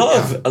God, so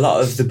a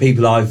lot of the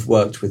people I've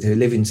worked with who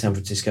live in San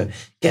Francisco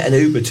get an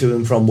Uber to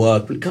and from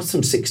work, but it costs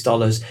them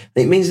 $6.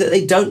 And it means that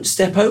they don't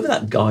step over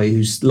that guy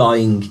who's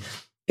lying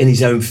in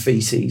his own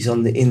feces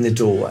in the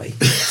doorway.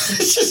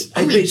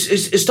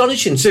 It's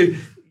astonishing. So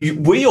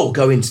we all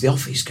go into the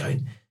office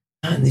going,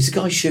 man, there's a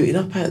guy shooting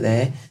up out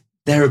there.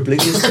 They're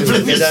oblivious to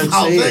it. They don't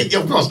see it.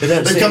 Of course.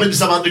 They've come into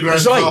some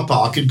underground car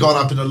park and gone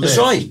up in a lift.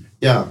 That's right.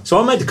 Yeah. So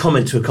I made the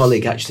comment to a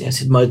colleague, actually. I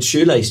said, my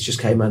shoelace just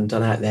came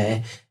undone out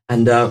there,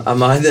 and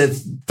I'm either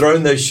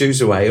throwing those shoes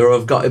away or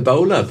I've got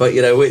Ebola. But,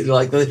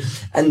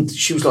 and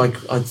she was like,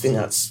 I think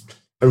that's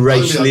a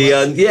racially...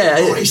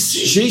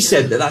 she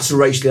said that's a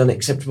racially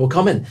unacceptable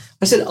comment.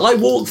 I said, I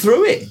walk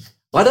through it.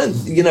 I don't,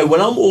 when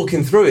I'm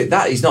walking through it,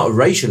 that is not a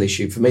racial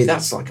issue for me.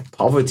 That's like a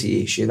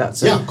poverty issue.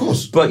 Of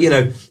course. But,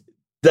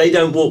 they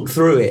don't walk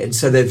through it. And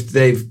so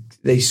they've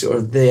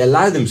they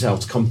allow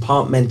themselves to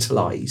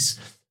compartmentalise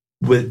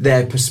with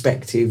their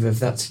perspective of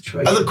that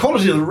situation. And the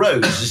quality of the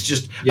roads is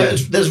just...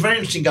 there's a very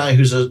interesting guy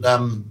who's in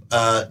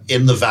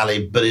the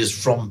Valley, but is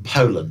from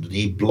Poland, and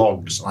he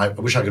blogs. I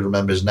wish I could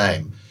remember his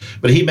name.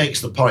 But he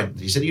makes the point.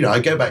 He said, I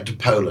go back to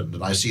Poland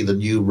and I see the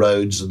new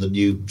roads and the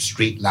new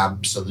street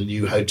lamps and the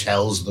new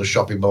hotels and the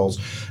shopping malls.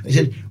 And he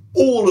said,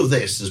 all of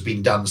this has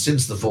been done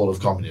since the fall of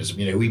communism.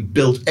 We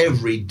built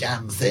every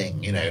damn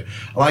thing, And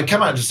I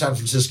come out to San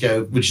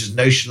Francisco, which is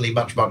notionally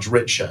much, much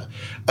richer.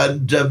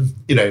 And,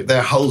 there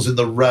are holes in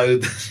the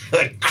road,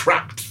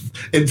 cracked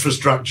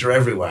infrastructure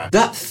everywhere.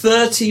 That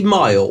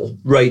 30-mile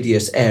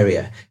radius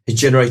area has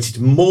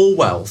generated more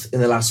wealth in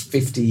the last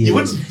 50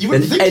 years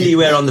than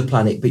anywhere on the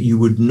planet, but you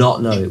would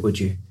not know it, would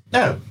you?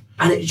 No.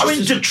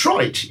 And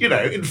Detroit,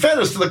 in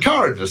fairness to the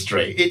car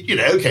industry,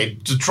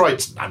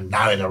 Detroit's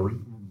now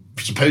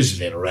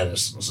supposedly in a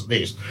renaissance at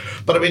least.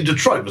 But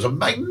Detroit was a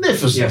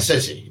magnificent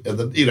city in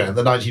the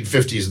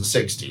 1950s and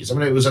 60s.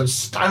 It was an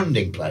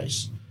astounding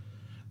place.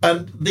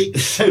 And the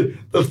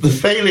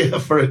failure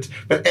for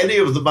any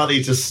of the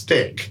money to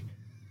stick.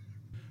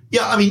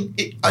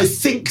 I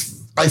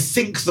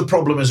think the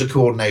problem is a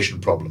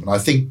coordination problem. And I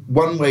think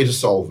one way to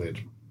solve it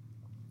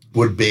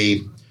would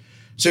be,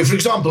 so for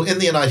example, in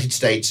the United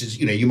States,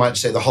 you might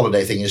say the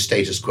holiday thing is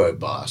status quo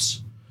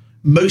bias.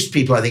 Most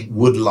people, I think,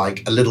 would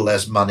like a little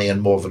less money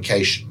and more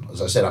vacation.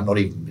 As I said,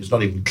 it's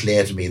not even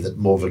clear to me that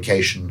more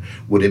vacation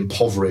would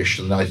impoverish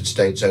the United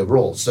States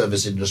overall.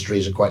 Service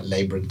industries are quite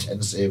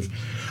labour-intensive.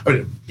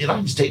 The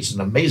United States is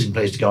an amazing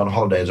place to go on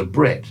holiday as a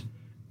Brit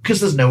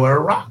because there's no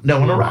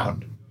one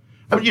around.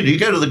 You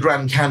go to the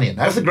Grand Canyon.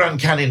 Now, if the Grand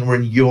Canyon were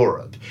in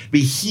Europe, it'd be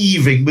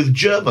heaving with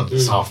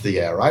Germans half the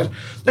year, right?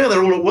 No,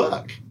 they're all at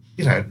work,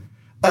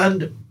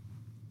 And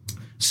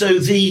so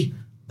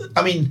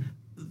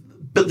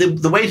but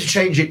the way to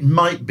change it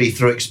might be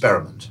through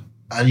experiment.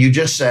 And you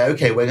just say,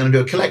 okay, we're going to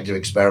do a collective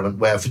experiment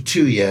where for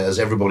 2 years,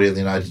 everybody in the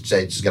United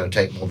States is going to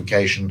take more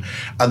vacation.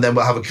 And then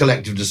we'll have a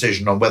collective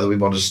decision on whether we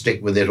want to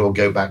stick with it or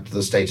go back to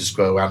the status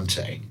quo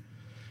ante.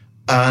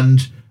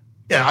 And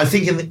I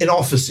think in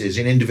offices,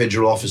 in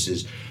individual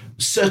offices,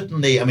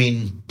 certainly,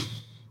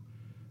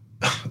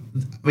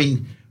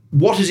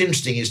 what is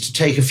interesting is to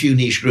take a few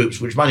niche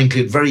groups, which might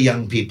include very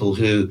young people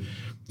who,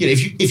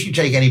 if you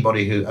take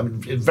anybody who,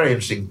 very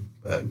interesting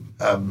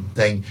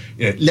thing,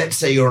 let's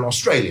say you're an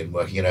Australian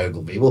working in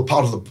Ogilvy. Well,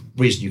 part of the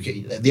reason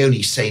the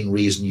only sane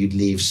reason you'd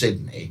leave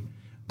Sydney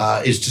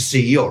is to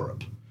see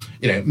Europe.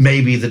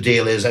 Maybe the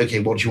deal is,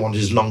 okay, what you want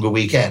is longer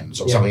weekends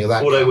or something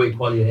like that. 4-day week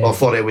while you're here. Or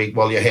 4-day week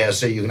while you're here,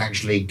 so you can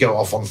actually go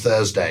off on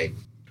Thursday.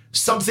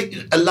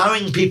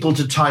 Allowing people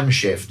to time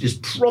shift is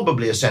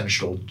probably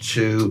essential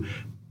to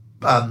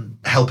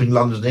helping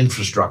London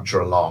infrastructure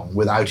along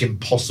without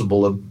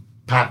impossible and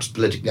perhaps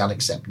politically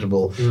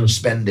unacceptable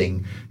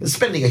spending.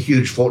 Spending a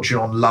huge fortune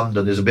on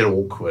London is a bit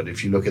awkward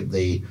if you look at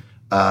the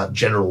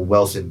general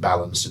wealth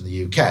imbalance in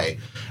the UK.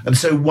 And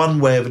so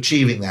one way of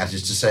achieving that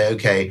is to say,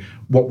 okay,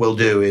 what we'll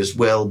do is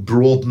we'll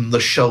broaden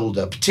the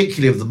shoulder,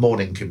 particularly of the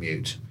morning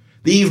commute.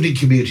 The evening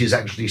commute is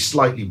actually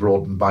slightly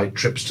broadened by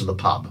trips to the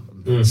pub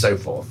and so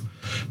forth.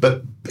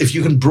 But if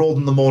you can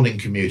broaden the morning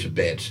commute a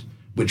bit,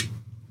 which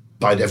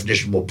by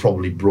definition will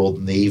probably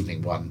broaden the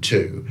evening one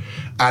too,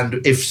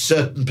 and if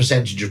certain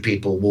percentage of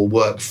people will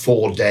work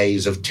 4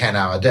 days of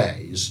 10-hour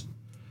days,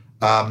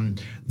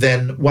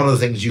 then one of the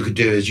things you could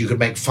do is you could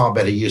make far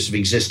better use of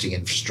existing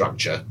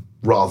infrastructure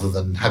rather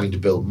than having to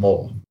build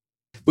more.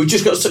 We've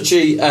just got such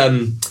a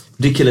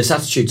ridiculous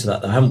attitude to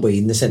that, though, haven't we?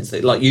 In the sense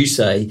that, like you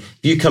say, if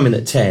you come in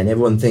at 10,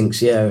 everyone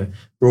thinks,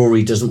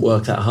 Rory doesn't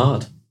work that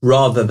hard,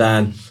 rather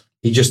than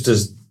he just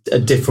does a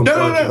different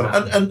No.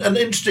 And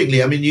interestingly,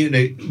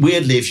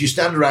 weirdly, if you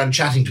stand around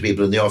chatting to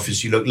people in the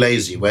office, you look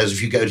lazy. Whereas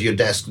if you go to your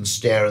desk and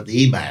stare at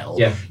the email,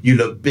 you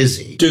look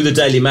busy. Do the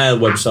Daily Mail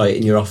website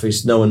in your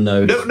office. No one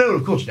knows. No,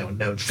 of course no one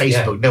knows.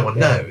 Facebook, no one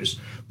knows.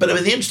 But the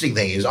interesting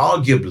thing is,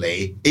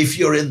 arguably, if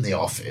you're in the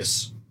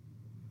office,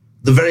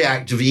 the very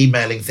act of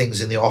emailing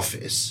things in the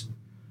office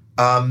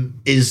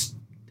is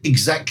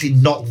exactly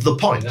not the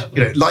point.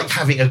 Like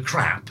having a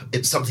crap,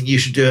 it's something you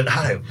should do at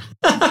home.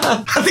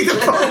 I think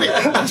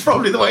that's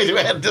probably the way to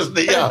end, isn't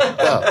it?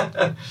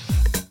 Yeah.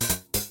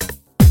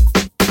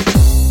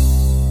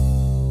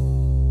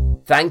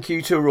 Thank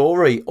you to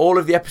Rory. All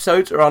of the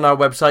episodes are on our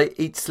website,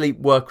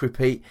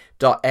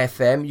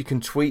 eatsleepworkrepeat.fm. You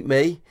can tweet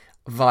me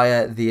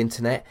via the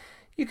internet.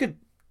 You could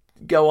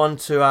go on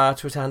to our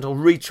Twitter handle,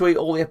 retweet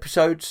all the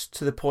episodes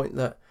to the point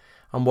that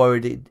I'm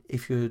worried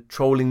if you're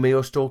trolling me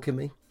or stalking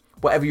me.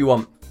 Whatever you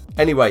want.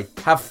 Anyway,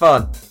 have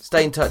fun.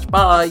 Stay in touch.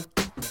 Bye.